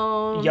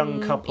town. Young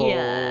couple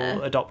Yeah.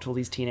 adopt all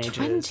these teenagers.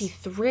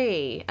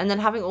 23. And then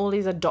having all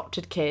these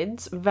adopted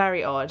kids.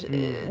 Very odd.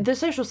 The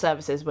social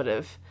services would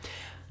have...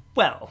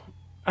 Well,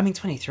 I mean,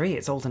 23,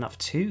 it's old enough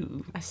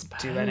to I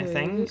suppose. do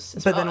anything. As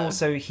But then well.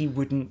 also, he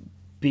wouldn't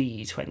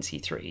be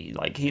 23.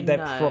 Like, they're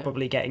No.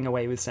 probably getting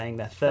away with saying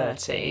they're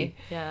 30.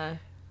 Yeah.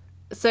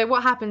 So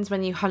what happens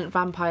when you hunt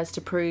vampires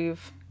to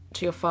prove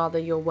to your father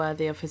you're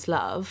worthy of his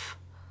love?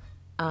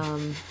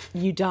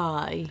 You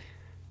die.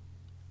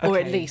 Or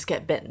at Okay. least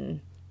get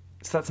bitten.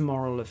 So that's the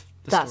moral of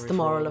the That's story the for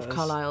moral all of us.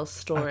 Carlisle's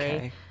story.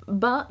 Okay.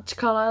 But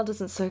Carlisle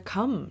doesn't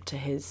succumb to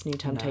his new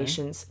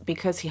temptations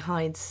because he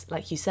hides,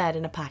 like you said,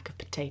 in a pack of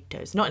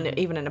potatoes. Not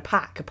even in a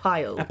pack, a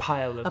pile. A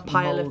pile of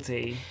pile of-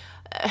 mouldy...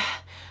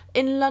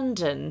 In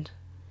London.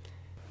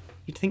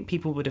 You'd think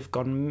people would have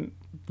gone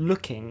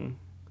looking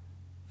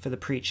for the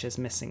preacher's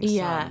missing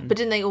Yeah. son. But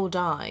didn't they all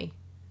die?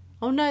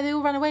 Oh no, they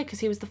all ran away because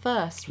he was the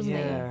first, wasn't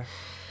he? Yeah.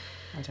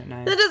 I don't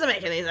know. That doesn't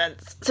make any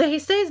sense. So he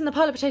stays in the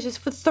pile of potatoes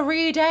for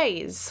 3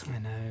 days. I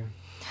know.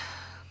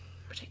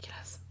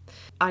 Ridiculous.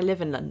 I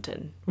live in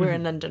London. We're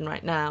in London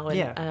right now, and,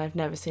 Yeah. and I've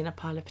never seen a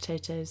pile of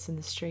potatoes in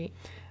the street.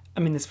 I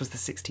mean, this was the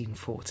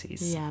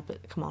 1640s. Yeah,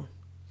 but come on.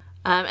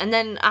 And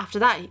then after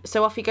that,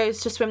 so off he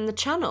goes to swim the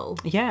channel.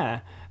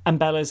 Yeah. And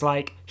Bella's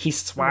like, he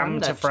swam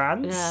to Random.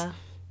 France? Yeah.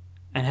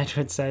 And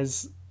Edward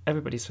says,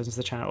 everybody swims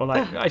the channel. Or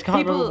like, I can't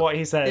People- remember what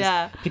he says.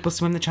 yeah. People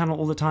swim the channel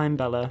all the time,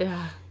 Bella.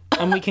 Yeah.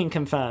 And we can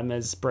confirm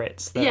as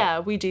Brits that... Yeah,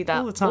 we do that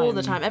all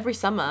the time. every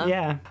summer.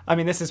 Yeah. I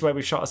mean, this is where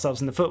we've shot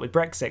ourselves in the foot with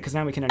Brexit, because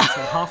now we can only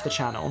swim half the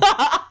channel.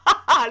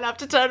 I'll have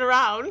to turn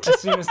around. As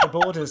soon as the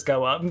borders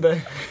go up,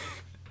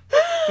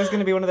 there's going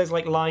to be one of those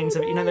like lines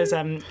of, you know, those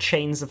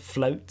chains of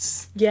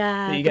floats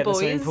Yeah, that you the get in the boys.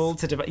 swimming pool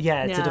to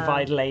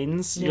divide Yeah.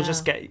 lanes. You'll Yeah.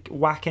 just get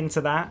whack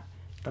into that.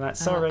 They're like,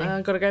 sorry.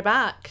 I've got to go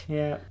back.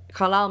 Yeah.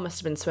 Carlisle must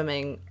have been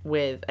swimming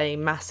with a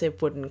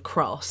massive wooden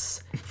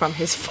cross from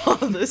his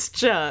father's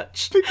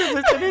church. Because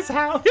it's in his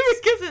house.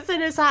 Because it's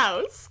in his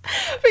house.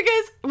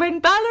 Because when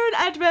Bella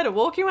and Edward are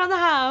walking around the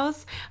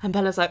house, and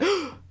Bella's like,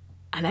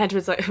 and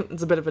Edward's like,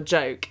 it's a bit of a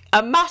joke.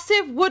 A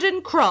massive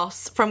wooden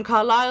cross from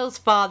Carlisle's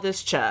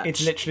father's church.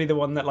 It's literally the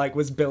one that like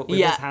was built with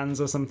his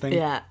hands or something.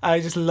 Yeah. I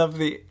just love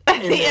the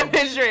the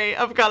imagery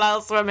of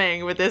Carlisle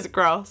swimming with this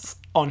cross.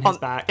 On his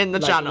back. In the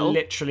like, channel.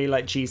 Literally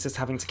like Jesus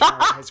having to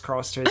carry his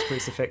cross to his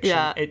crucifixion.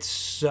 Yeah.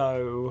 It's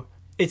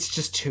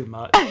just too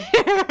much.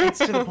 It's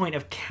to the point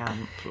of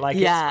camp. Like,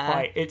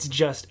 it's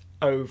just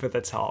over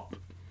the top.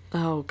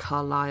 Oh,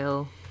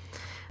 Carlisle.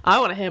 I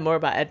want to hear more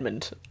about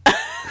Edmund.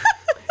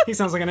 He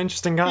sounds like an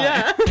interesting guy.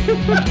 Yeah.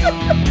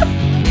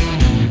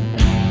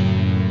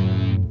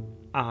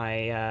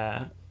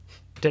 I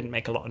didn't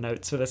make a lot of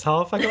notes for this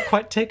half. I got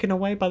quite taken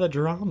away by the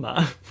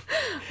drama.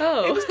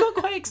 Oh. It got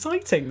quite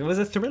exciting. There was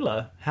a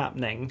thriller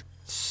happening.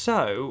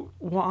 So,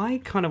 what I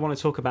kind of want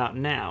to talk about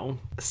now,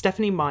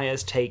 Stephenie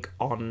Meyer's take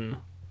on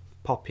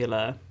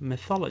popular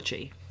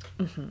mythology.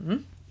 Mm-hmm.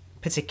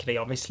 Particularly,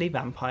 obviously,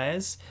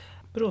 vampires,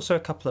 but also a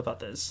couple of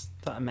others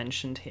that are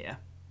mentioned here.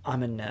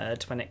 I'm a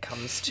nerd when it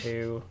comes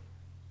to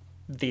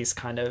these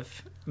kind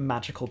of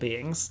magical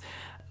beings.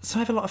 So I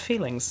have a lot of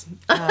feelings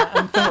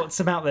and thoughts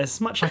about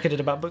this, much like I did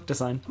about book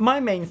design. My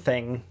main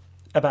thing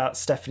about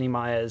Stephenie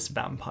Meyer's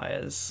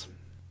vampires,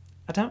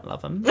 I don't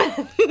love them.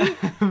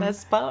 They're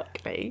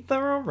sparkly.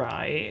 They're all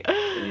right.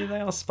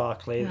 They are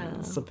sparkly. Yeah.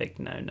 It's a big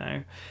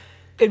no-no.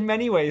 In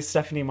many ways,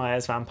 Stephenie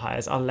Meyer's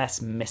vampires are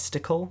less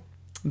mystical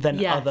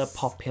than other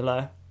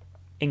popular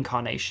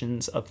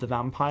incarnations of the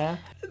vampire.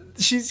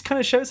 She kind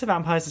of shows her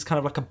vampires as kind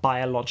of like a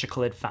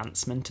biological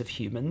advancement of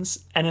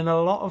humans, and in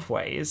a lot of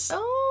ways...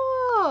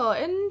 Oh,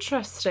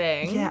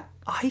 interesting. Yeah,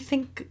 I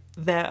think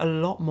they're a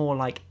lot more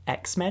like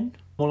X-Men,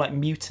 more like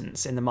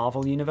mutants in the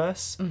Marvel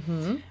universe,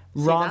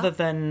 rather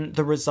than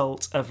the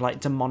result of like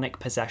demonic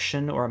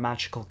possession or a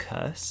magical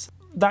curse.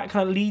 That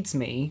kind of leads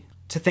me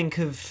to think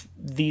of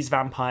these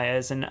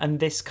vampires and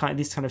these kind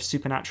of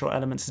supernatural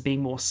elements as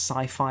being more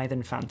sci-fi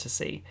than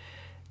fantasy.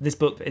 This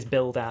book is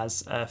billed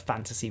as a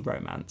fantasy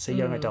romance, a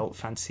young adult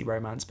fantasy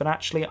romance, but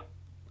actually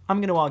I'm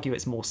going to argue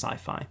it's more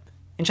sci-fi.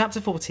 In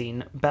chapter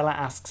 14, Bella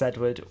asks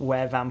Edward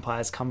where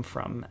vampires come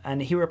from,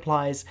 and he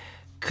replies,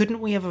 couldn't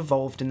we have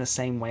evolved in the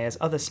same way as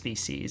other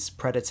species,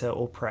 predator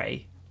or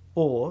prey?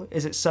 Or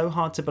is it so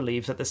hard to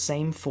believe that the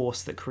same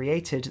force that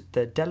created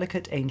the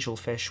delicate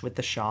angelfish with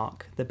the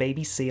shark, the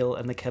baby seal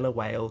and the killer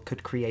whale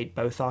could create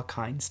both our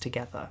kinds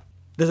together?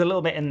 There's a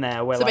little bit in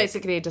there where So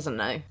basically he doesn't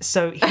know.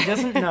 So he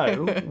doesn't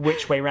know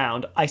which way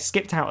round. I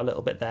skipped out a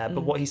little bit there,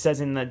 but what he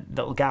says in the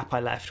little gap I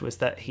left was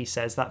that he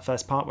says that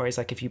first part where he's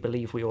like, if you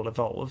believe we all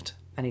evolved,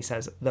 and he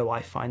says, though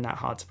I find that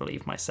hard to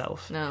believe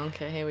myself. No,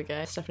 okay, here we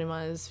go. Stephenie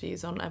Meyer's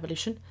views on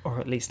evolution. Or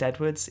at least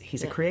Edward's,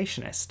 he's a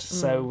creationist.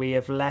 So we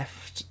have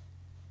left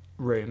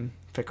room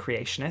for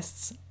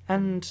creationists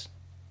and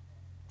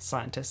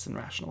scientists and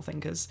rational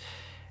thinkers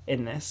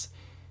in this.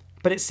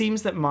 But it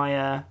seems that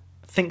Meyer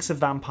thinks of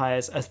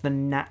vampires as the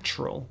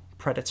natural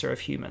predator of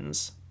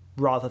humans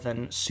rather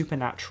than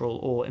supernatural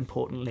or,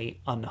 importantly,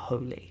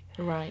 unholy.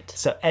 Right.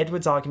 So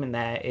Edward's argument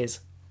there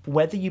is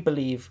whether you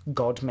believe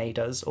God made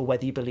us or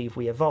whether you believe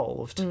we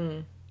evolved,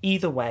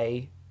 either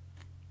way,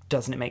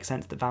 doesn't it make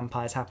sense that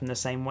vampires happen the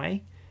same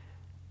way?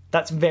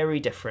 That's very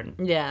different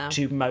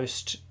to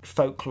most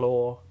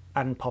folklore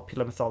and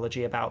popular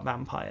mythology about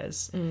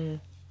vampires,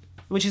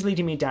 which is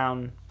leading me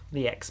down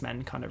the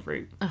X-Men kind of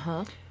route.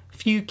 A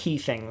few key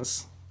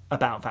things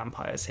about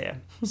vampires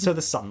here. So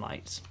the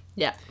sunlight.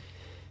 Yeah.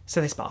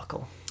 So they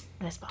sparkle.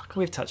 They sparkle.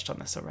 We've touched on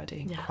this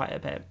already quite a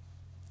bit.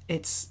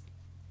 It's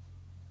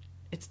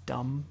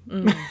dumb.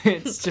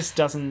 It just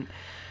doesn't...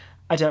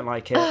 I don't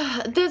like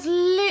it. There's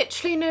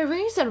literally no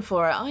reason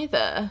for it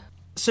either.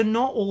 So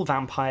not all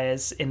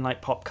vampires in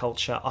like pop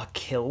culture are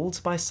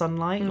killed by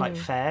sunlight, like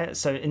fair.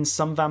 So in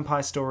some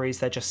vampire stories,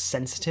 they're just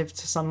sensitive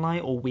to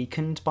sunlight or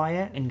weakened by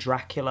it. In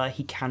Dracula,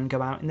 he can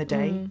go out in the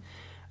day.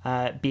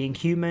 Being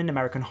Human,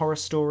 American Horror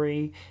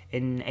Story,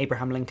 in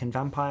Abraham Lincoln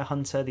Vampire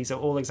Hunter, these are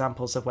all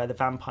examples of where the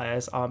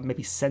vampires are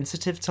maybe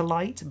sensitive to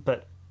light,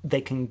 but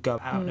they can go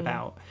out and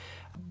about.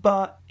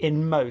 But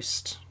in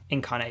most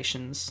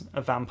incarnations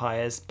of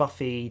vampires,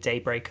 Buffy,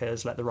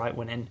 Daybreakers, Let the Right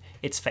One In,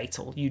 it's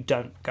fatal. You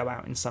don't go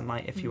out in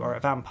sunlight if you are a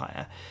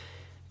vampire.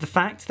 The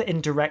fact that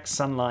in direct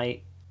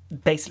sunlight,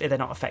 basically they're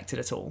not affected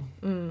at all.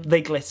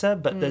 They glitter,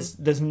 but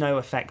there's no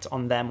effect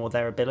on them or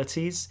their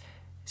abilities.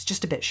 It's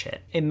just a bit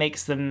shit. It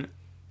makes them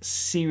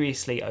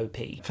seriously OP.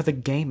 For the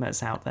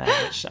gamers out there,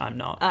 which I'm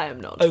not. I am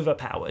not.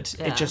 Overpowered.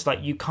 Yeah. It's just like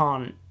you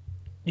can't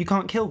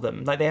kill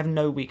them. Like they have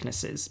no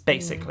weaknesses,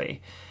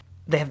 basically.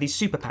 They have these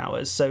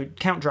superpowers. So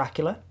Count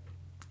Dracula,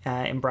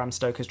 in Bram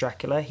Stoker's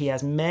Dracula, he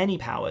has many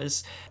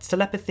powers. It's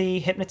telepathy,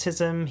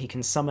 hypnotism, he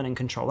can summon and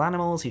control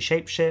animals, he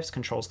shapeshifts,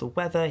 controls the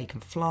weather, he can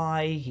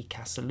fly, he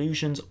casts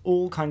illusions,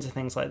 all kinds of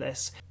things like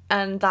this.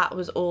 And that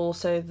was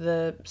also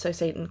so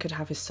Satan could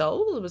have his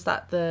soul? Was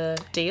that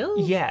the deal?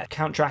 Yeah,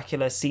 Count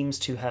Dracula seems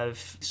to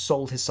have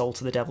sold his soul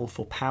to the devil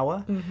for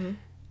power.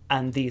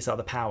 And these are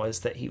the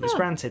powers that he was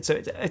granted. So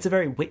it's a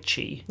very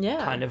witchy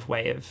kind of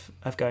way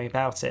of going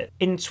about it.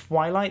 In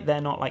Twilight, they're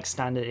not like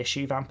standard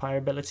issue vampire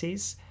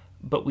abilities,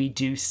 but we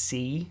do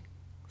see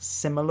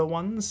similar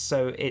ones.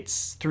 So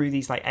it's through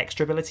these like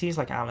extra abilities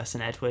like Alice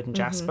and Edward and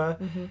Jasper,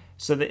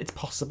 so that it's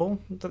possible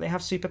that they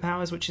have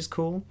superpowers, which is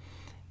cool.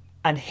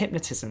 And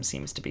hypnotism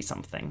seems to be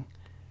something,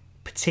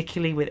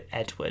 particularly with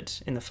Edward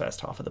in the first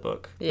half of the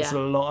book. There's a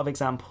lot of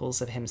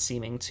examples of him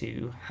seeming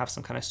to have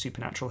some kind of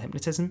supernatural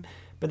hypnotism,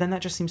 but then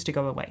that just seems to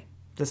go away.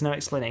 There's no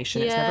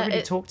explanation. It's never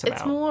really talked about.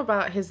 It's more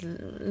about his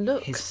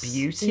looks. His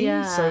beauty.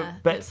 Yeah.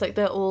 But it's like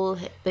they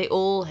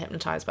all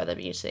hypnotized by their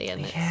beauty.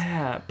 And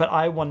but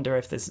I wonder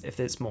if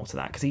there's more to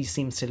that, because he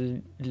seems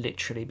to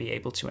literally be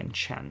able to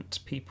enchant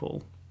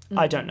people.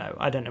 I don't know.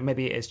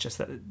 Maybe it is just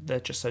that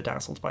they're just so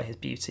dazzled by his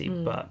beauty,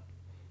 but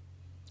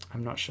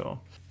I'm not sure.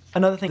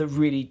 Another thing that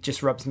really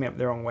just rubs me up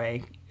the wrong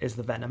way is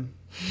the venom.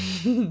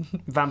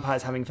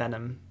 Vampires having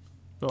venom,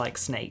 like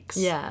snakes.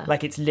 Yeah.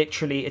 Like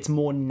it's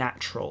more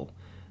natural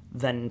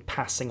than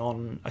passing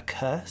on a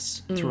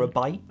curse through a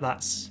bite.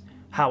 That's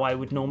how I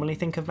would normally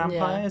think of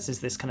vampires,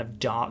 is this kind of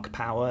dark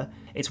power.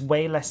 It's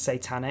way less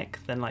satanic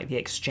than like the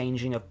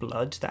exchanging of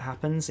blood that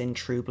happens in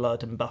True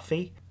Blood and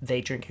Buffy.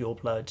 They drink your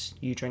blood,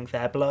 you drink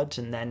their blood,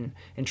 and then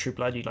in True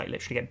Blood you like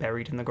literally get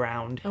buried in the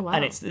ground. Oh, wow.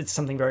 And it's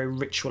something very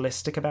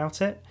ritualistic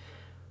about it,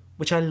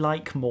 which I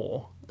like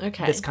more.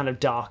 Okay. This kind of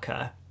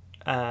darker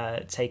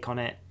take on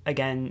it.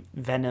 Again,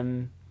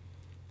 venom.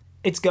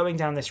 It's going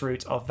down this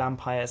route of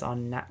vampires are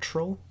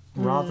natural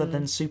rather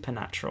than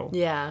supernatural.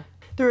 Yeah.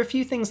 There are a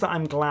few things that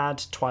I'm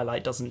glad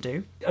Twilight doesn't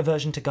do.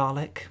 Aversion to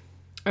garlic.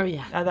 Oh,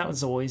 yeah. That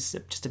was always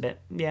just a bit,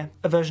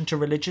 Aversion to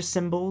religious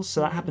symbols. So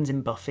that happens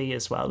in Buffy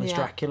as well as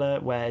Dracula,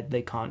 where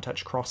they can't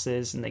touch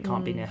crosses and they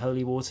can't be near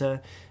holy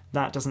water.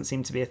 That doesn't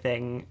seem to be a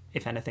thing.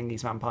 If anything,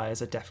 these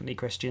vampires are definitely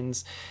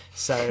Christians.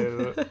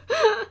 So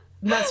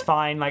that's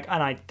fine.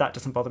 That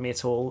doesn't bother me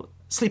at all.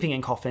 Sleeping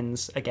in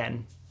coffins,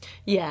 again.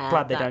 Yeah.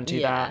 Glad they don't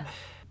do that.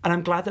 And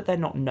I'm glad that they're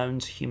not known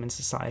to human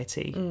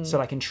society. So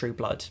like in True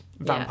Blood,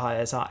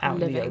 vampires are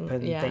out in the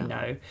open, they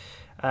know.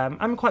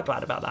 I'm quite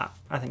glad about that.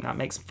 I think that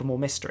makes for more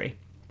mystery.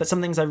 But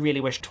some things I really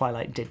wish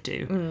Twilight did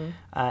do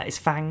is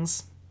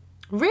fangs.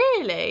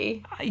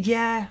 Really?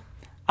 Yeah.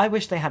 I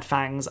wish they had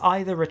fangs,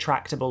 either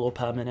retractable or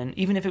permanent.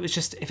 Even if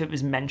it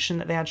was mentioned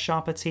that they had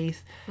sharper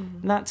teeth.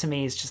 That to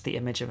me is just the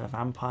image of a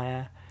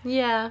vampire.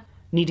 Yeah.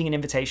 Needing an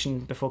invitation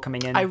before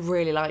coming in. I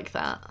really like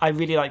that. I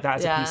really like that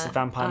as a piece of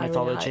vampire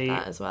mythology. I really like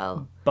that as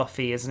well.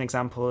 Buffy is an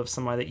example of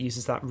somewhere that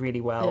uses that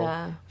really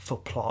well for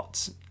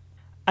plot.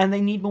 And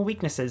they need more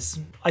weaknesses.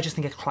 I just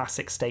think a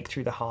classic stake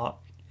through the heart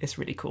is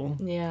really cool.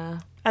 Yeah.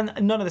 And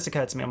none of this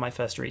occurred to me on my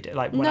first read.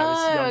 Like when I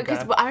was younger. No,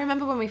 because I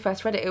remember when we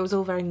first read it, it was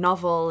all very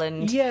novel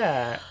and...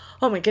 Yeah.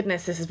 Oh my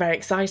goodness, this is very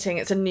exciting.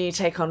 It's a new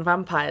take on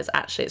vampires.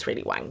 Actually, it's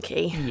really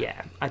wanky.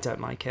 Yeah, I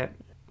don't like it.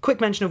 Quick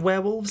mention of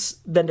werewolves.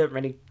 They're not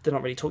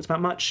really talked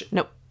about much.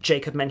 Nope.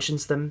 Jacob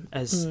mentions them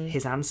as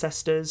his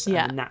ancestors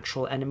and the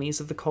natural enemies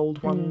of the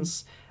Cold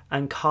Ones.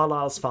 And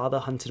Carlisle's father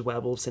hunted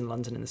werewolves in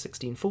London in the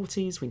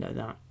 1640s. We know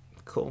that.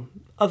 Cool.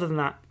 Other than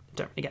that,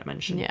 don't really get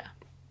mentioned. Yeah.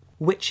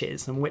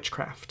 Witches and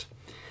witchcraft.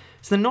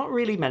 So they're not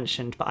really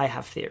mentioned, but I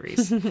have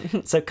theories.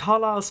 So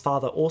Carlisle's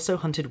father also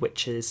hunted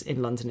witches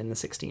in London in the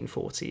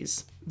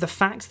 1640s. The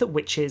fact that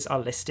witches are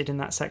listed in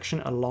that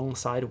section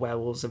alongside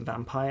werewolves and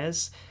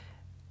vampires,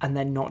 and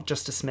they're not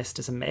just dismissed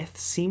as a myth,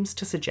 seems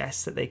to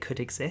suggest that they could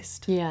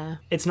exist. Yeah.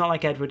 It's not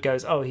like Edward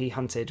goes, oh, he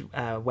hunted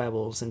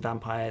werewolves and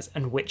vampires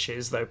and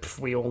witches, though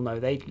we all know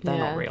they're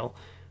not real.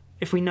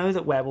 If we know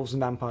that werewolves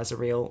and vampires are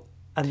real,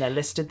 and they're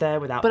listed there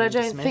without being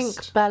dismissed... But I don't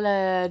think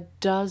Bella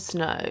does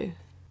know.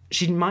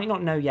 She might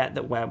not know yet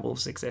that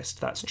werewolves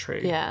exist, that's true.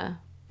 Yeah.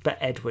 But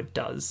Edward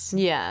does.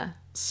 Yeah.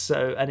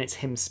 So, and it's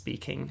him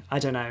speaking. I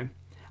don't know.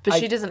 But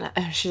she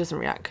doesn't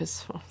react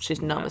because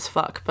she's numb as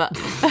fuck, but...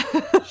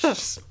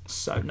 She's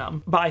so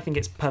numb. But I think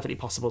it's perfectly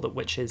possible that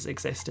witches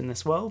exist in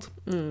this world.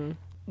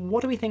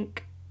 What do we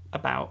think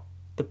about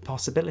the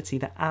possibility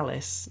that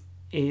Alice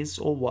is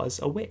or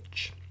was a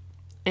witch?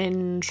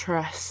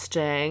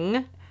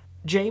 Interesting.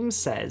 James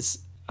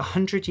says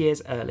 100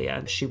 years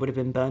earlier she would have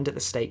been burned at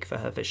the stake for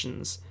her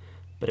visions,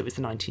 but it was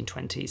the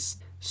 1920s.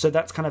 So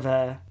that's kind of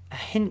a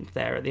hint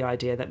there at the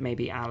idea that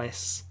maybe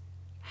Alice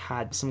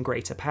had some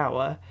greater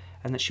power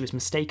and that she was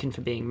mistaken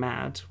for being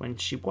mad when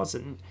she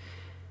wasn't.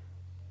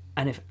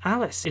 And if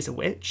Alice is a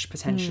witch,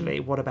 potentially,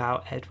 what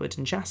about Edward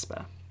and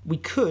Jasper? We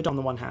could, on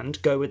the one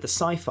hand, go with the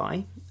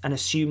sci-fi and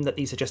assume that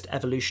these are just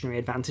evolutionary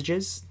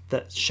advantages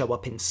that show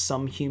up in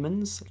some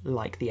humans,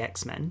 like the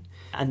X-Men,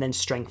 and then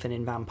strengthen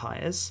in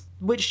vampires,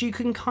 which you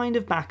can kind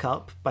of back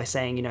up by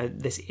saying,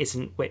 this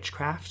isn't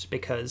witchcraft,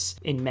 because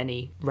in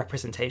many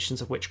representations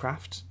of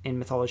witchcraft in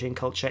mythology and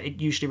culture, it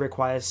usually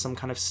requires some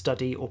kind of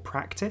study or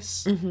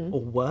practice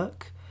or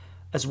work,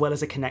 as well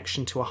as a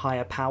connection to a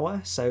higher power,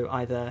 so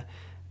either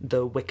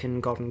the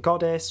Wiccan god and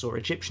goddess, or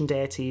Egyptian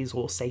deities,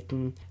 or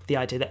Satan. The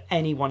idea that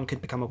anyone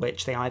could become a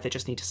witch, they either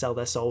just need to sell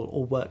their soul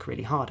or work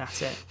really hard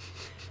at it.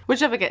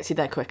 Whichever gets you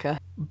there quicker.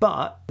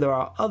 But there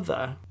are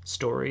other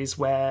stories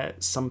where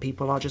some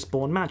people are just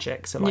born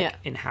magic. So like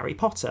in Harry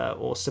Potter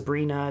or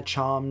Sabrina,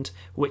 Charmed,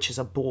 witches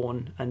are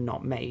born and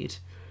not made.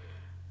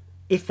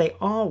 If they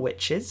are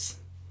witches,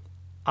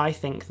 I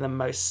think the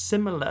most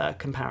similar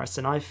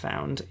comparison I've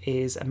found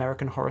is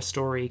American Horror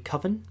Story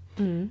Coven,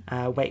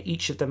 where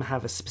each of them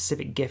have a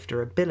specific gift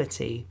or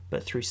ability,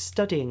 but through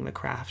studying the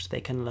craft,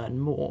 they can learn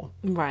more.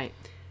 Right.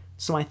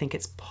 So I think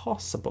it's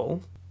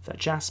possible that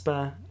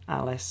Jasper,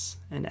 Alice,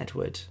 and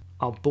Edward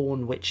are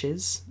born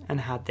witches,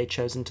 and had they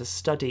chosen to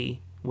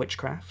study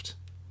witchcraft.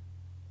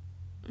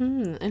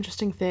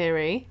 Interesting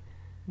theory.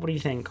 What do you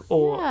think?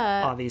 Or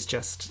are these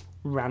just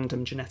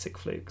random genetic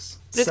flukes?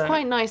 It's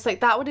quite nice.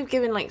 Like, that would have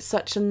given, like,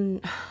 such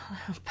a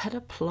better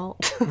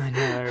plot. I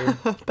know.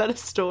 A better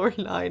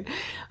storyline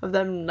of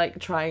them, like,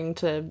 trying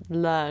to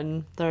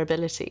learn their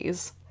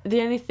abilities.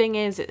 The only thing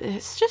is,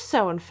 it's just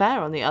so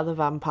unfair on the other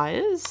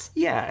vampires.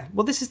 Yeah.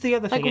 Well, this is the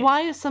other thing. Like,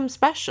 why are some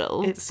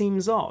special? It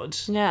seems odd.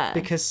 Yeah.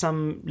 Because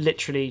some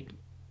literally...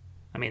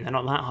 I mean, they're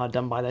not that hard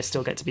done by, they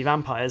still get to be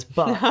vampires,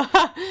 but...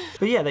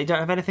 but yeah, they don't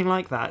have anything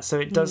like that.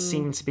 So it does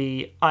seem to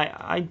be...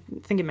 I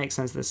think it makes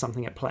sense there's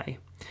something at play.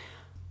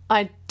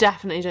 I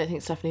definitely don't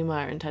think Stephenie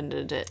Meyer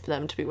intended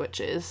them to be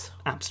witches.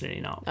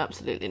 Absolutely not.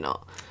 Absolutely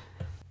not.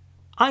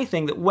 I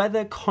think that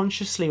whether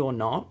consciously or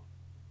not,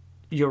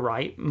 you're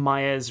right,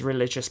 Meyer's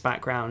religious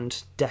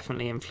background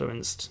definitely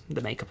influenced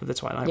the makeup of the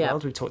Twilight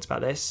world. We've talked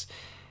about this.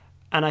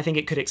 And I think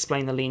it could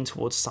explain the lean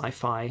towards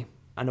sci-fi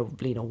and a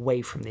lean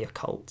away from the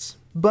occult.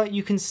 But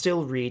you can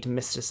still read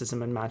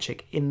mysticism and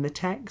magic in the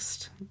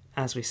text.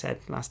 As we said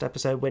last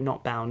episode, we're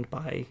not bound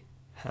by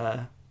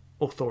her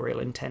authorial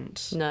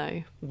intent.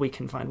 No. We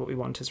can find what we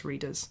want as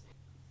readers.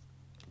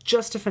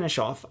 Just to finish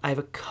off, I have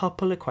a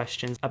couple of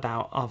questions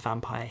about our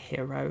vampire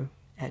hero,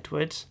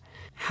 Edward.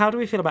 How do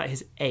we feel about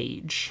his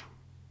age?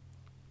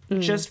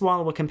 Just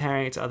while we're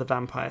comparing it to other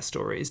vampire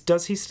stories,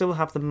 does he still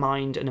have the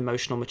mind and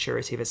emotional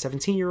maturity of a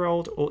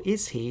 17-year-old, or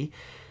is he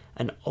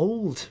an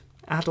old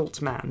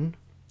adult man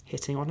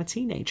hitting on a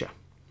teenager?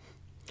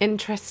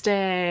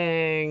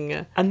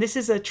 Interesting. And this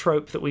is a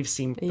trope that we've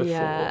seen before.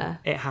 Yeah.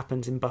 It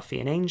happens in Buffy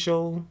and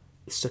Angel,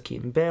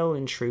 Sookie and Bill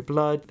in True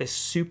Blood. This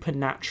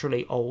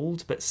supernaturally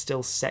old but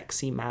still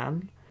sexy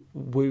man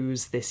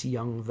woos this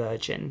young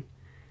virgin,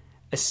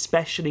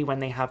 especially when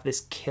they have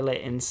this killer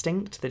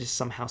instinct that is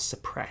somehow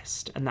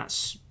suppressed, and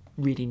that's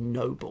really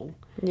noble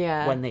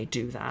when they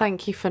do that.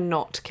 Thank you for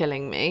not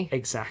killing me.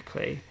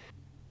 Exactly.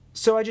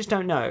 So I just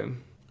don't know.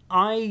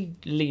 I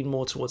lean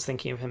more towards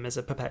thinking of him as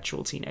a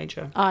perpetual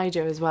teenager. I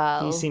do as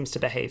well. He seems to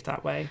behave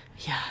that way.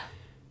 Yeah.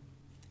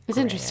 It's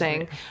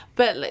interesting.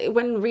 But like,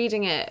 when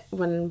reading it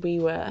when we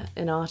were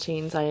in our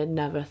teens, I had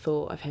never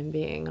thought of him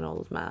being an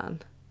old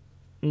man.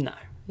 No.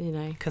 You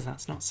know? Because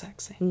that's not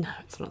sexy. No,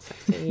 it's not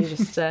sexy. You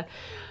just,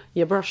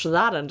 you brush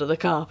that under the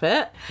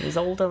carpet. He's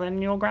older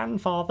than your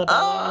grandfather.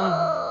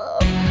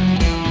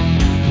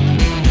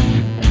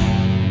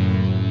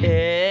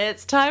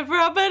 It's time for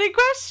our burning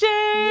question!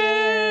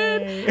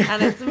 Yay.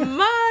 And it's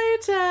my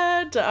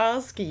turn to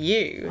ask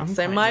you.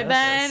 So my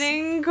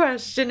burning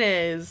question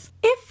is,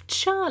 if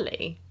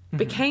Charlie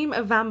became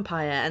a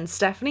vampire and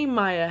Stephenie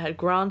Meyer had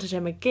granted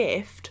him a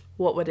gift,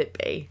 what would it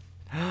be?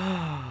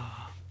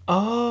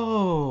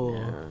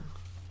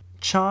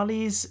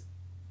 Charlie's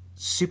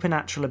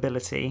supernatural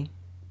ability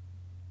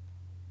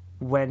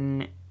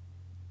when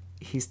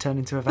he's turned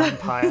into a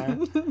vampire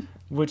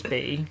would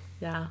be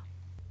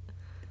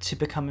to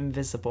become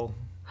invisible.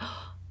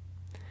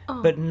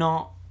 But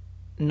not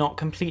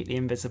completely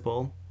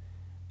invisible.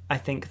 I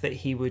think that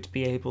he would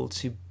be able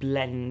to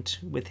blend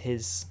with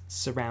his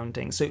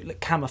surroundings. So like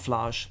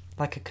camouflage,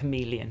 like a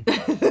chameleon.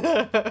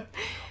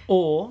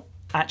 Or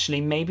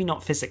actually, maybe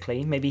not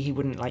physically. Maybe he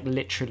wouldn't like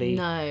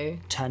literally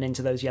turn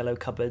into those yellow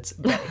cupboards,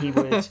 but he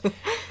would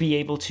be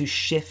able to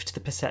shift the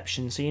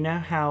perception. So you know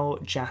how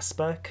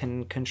Jasper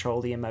can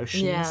control the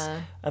emotions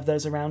of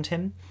those around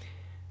him?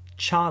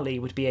 Charlie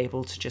would be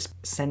able to just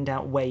send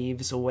out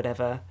waves or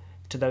whatever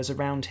to those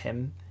around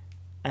him,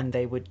 and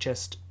they would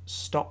just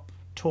stop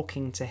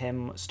talking to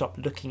him, stop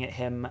looking at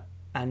him,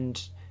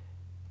 and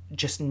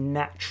just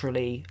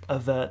naturally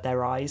avert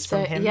their eyes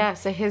from him. Yeah,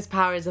 so his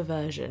power is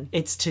aversion.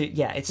 It's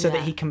so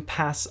that he can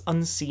pass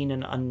unseen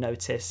and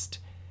unnoticed.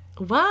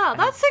 Wow,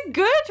 that's a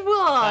good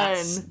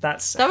one.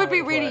 That would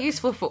be really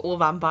useful for all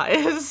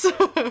vampires.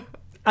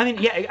 I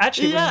mean, yeah,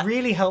 actually, it would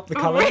really help the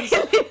colours.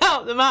 Really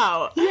help them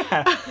out.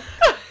 Yeah.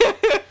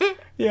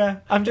 Yeah,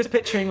 I'm just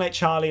picturing like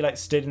Charlie like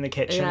stood in the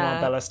kitchen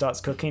while Bella starts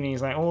cooking, and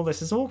he's like, "Oh,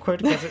 this is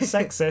awkward because it's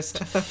sexist.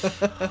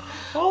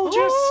 I'll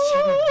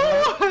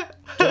just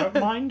don't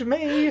mind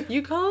me.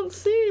 You can't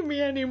see me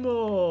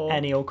anymore."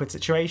 Any awkward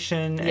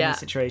situation, any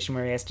situation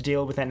where he has to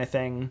deal with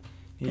anything,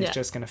 he's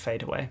just going to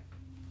fade away.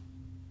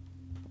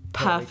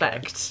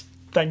 Perfect.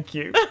 Thank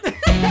you.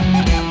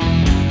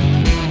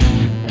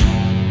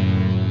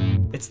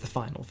 It's the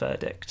final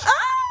verdict.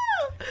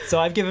 So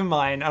I've given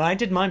mine, and I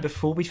did mine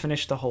before we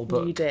finished the whole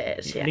book. You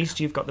did, yeah. At least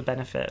you've got the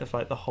benefit of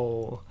like the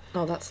whole...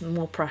 Oh, that's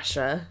more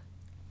pressure.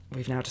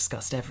 We've now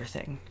discussed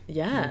everything.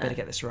 Yeah. We better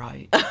get this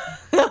right.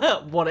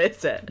 What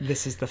is it?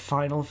 This is the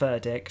final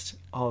verdict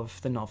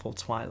of the novel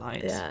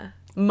Twilight. Yeah.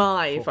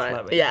 My For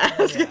final. Chloe. Yeah,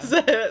 I was going to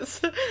say it.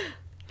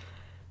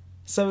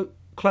 So,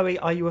 Chloe,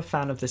 are you a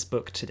fan of this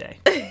book today?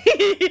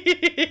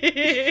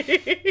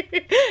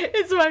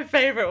 It's my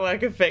favourite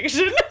work of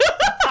fiction.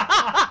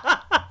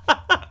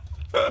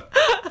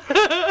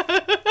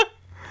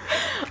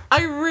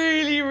 I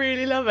really,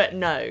 really love it.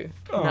 No.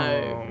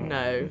 I'm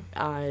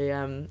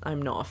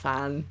not a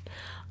fan.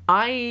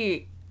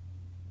 It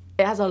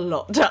has a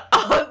lot to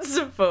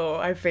answer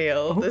for, I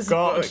feel, this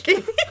God.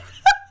 book.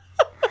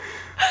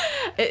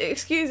 It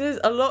excuses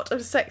a lot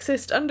of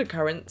sexist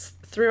undercurrents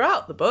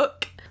throughout the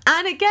book.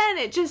 And again,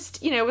 it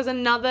just, was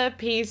another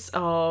piece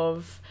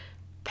of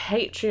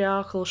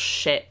patriarchal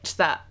shit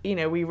that,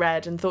 we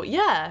read and thought,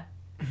 yeah,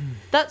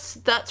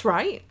 that's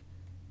right.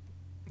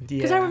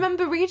 Because I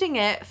remember reading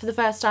it for the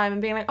first time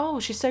and being like,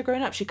 oh, she's so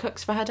grown up, she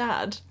cooks for her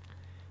dad.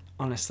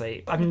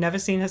 Honestly, I've never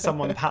seen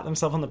someone pat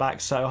themselves on the back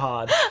so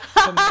hard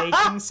for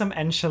making some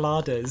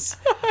enchiladas.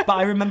 But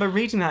I remember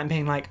reading that and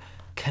being like,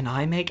 can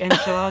I make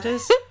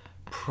enchiladas?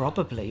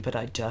 Probably, but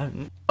I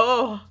don't.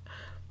 Oh,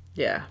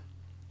 yeah.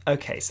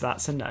 Okay, so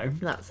that's a no.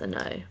 That's a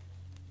no.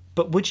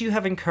 But would you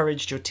have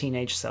encouraged your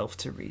teenage self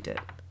to read it?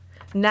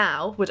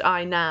 Would I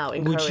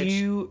encourage... Would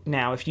you,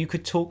 if you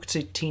could talk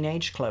to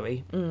teenage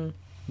Chloe,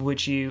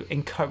 would you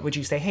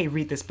say, hey,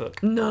 read this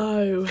book?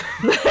 No.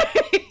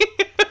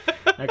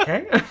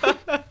 Okay.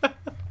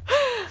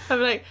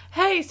 I'm like,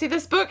 hey, see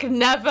this book?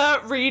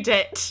 Never read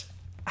it.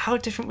 How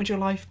different would your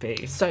life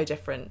be? So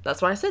different.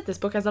 That's why I said this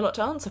book has a lot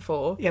to answer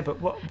for. Yeah,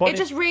 but what it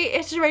just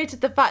reiterated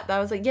the fact that I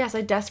was like, yes,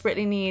 I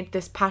desperately need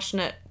this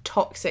passionate,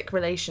 toxic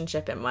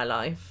relationship in my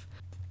life.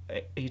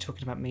 Are you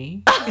talking about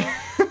me?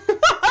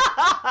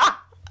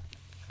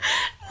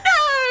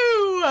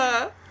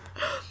 No!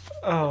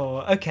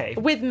 Oh, okay.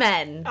 With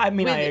men. I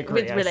mean, I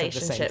agree. With I said the same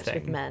relationships thing.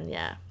 with men,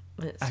 yeah.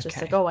 It's just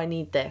Okay. like, oh, I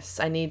need this.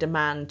 I need a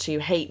man to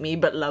hate me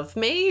but love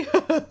me.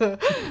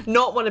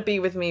 Not want to be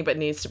with me but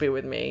needs to be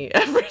with me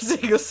every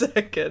single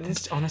second.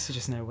 There's honestly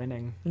just no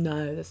winning.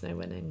 No, there's no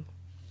winning.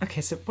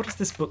 Okay, so what has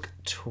this book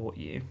taught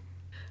you?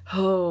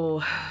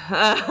 Oh.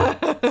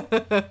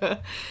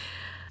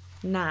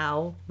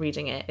 Now,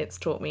 reading it, it's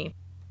taught me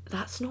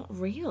that's not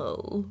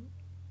real.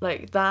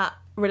 Like, that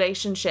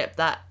relationship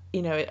that,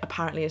 it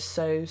apparently is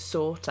so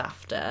sought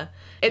after.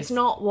 It's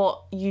not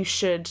what you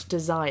should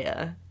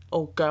desire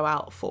or go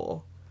out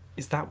for.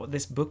 Is that what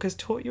this book has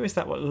taught you? Is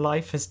that what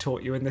life has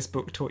taught you and this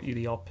book taught you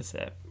the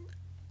opposite?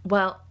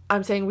 Well,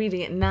 I'm saying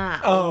reading it now.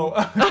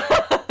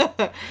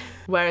 Oh.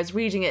 Whereas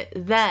reading it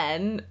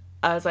then,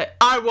 I was like,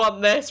 I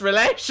want this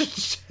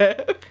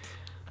relationship.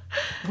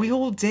 We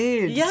all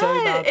did. Yeah,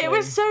 so badly. it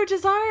was so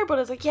desirable. I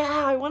was like,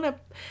 yeah, I want to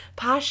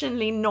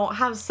passionately not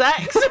have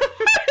sex with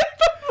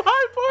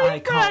my boyfriend. I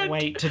can't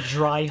wait to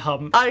dry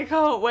hump. I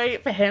can't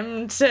wait for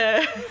him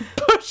to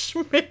push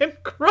me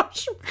and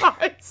crush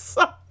my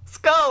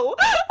skull.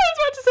 I was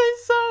about to say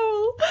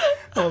soul.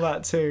 Oh,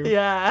 that too.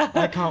 Yeah.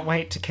 I can't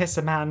wait to kiss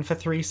a man for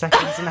 3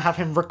 seconds and have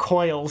him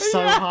recoil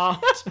so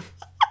hard.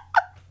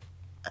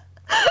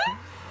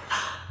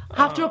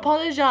 Have to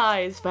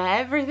apologise for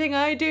everything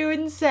I do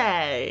and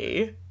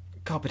say.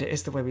 God, but it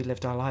is the way we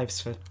lived our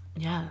lives for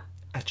Yeah.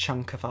 a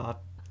chunk of our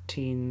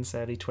teens,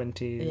 early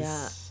 20s.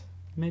 Yeah.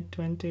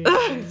 Mid-20s,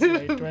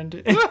 late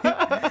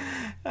 20s.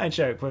 I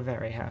joke, we're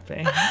very happy.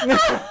 We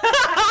can't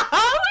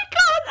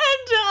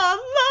end it on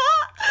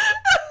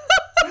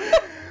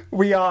that.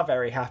 We are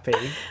very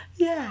happy.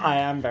 Yeah. I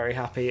am very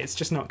happy. It's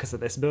just not because of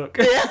this book.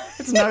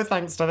 It's no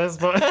thanks to this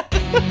book.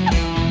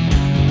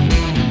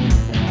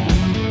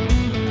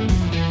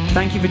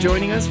 Thank you for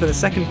joining us for the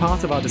second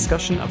part of our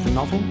discussion of the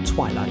novel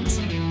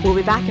Twilight. We'll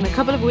be back in a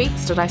couple of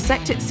weeks to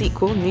dissect its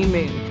sequel, New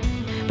Moon.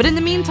 But in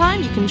the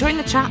meantime, you can join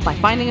the chat by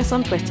finding us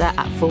on Twitter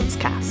at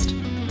ForksCast.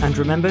 And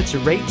remember to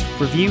rate,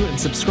 review and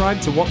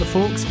subscribe to What the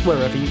Forks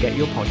wherever you get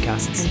your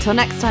podcasts. Until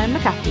next time,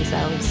 look after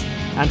yourselves.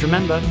 And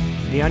remember,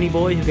 the only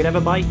boy who could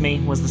ever bite me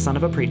was the son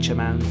of a preacher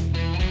man.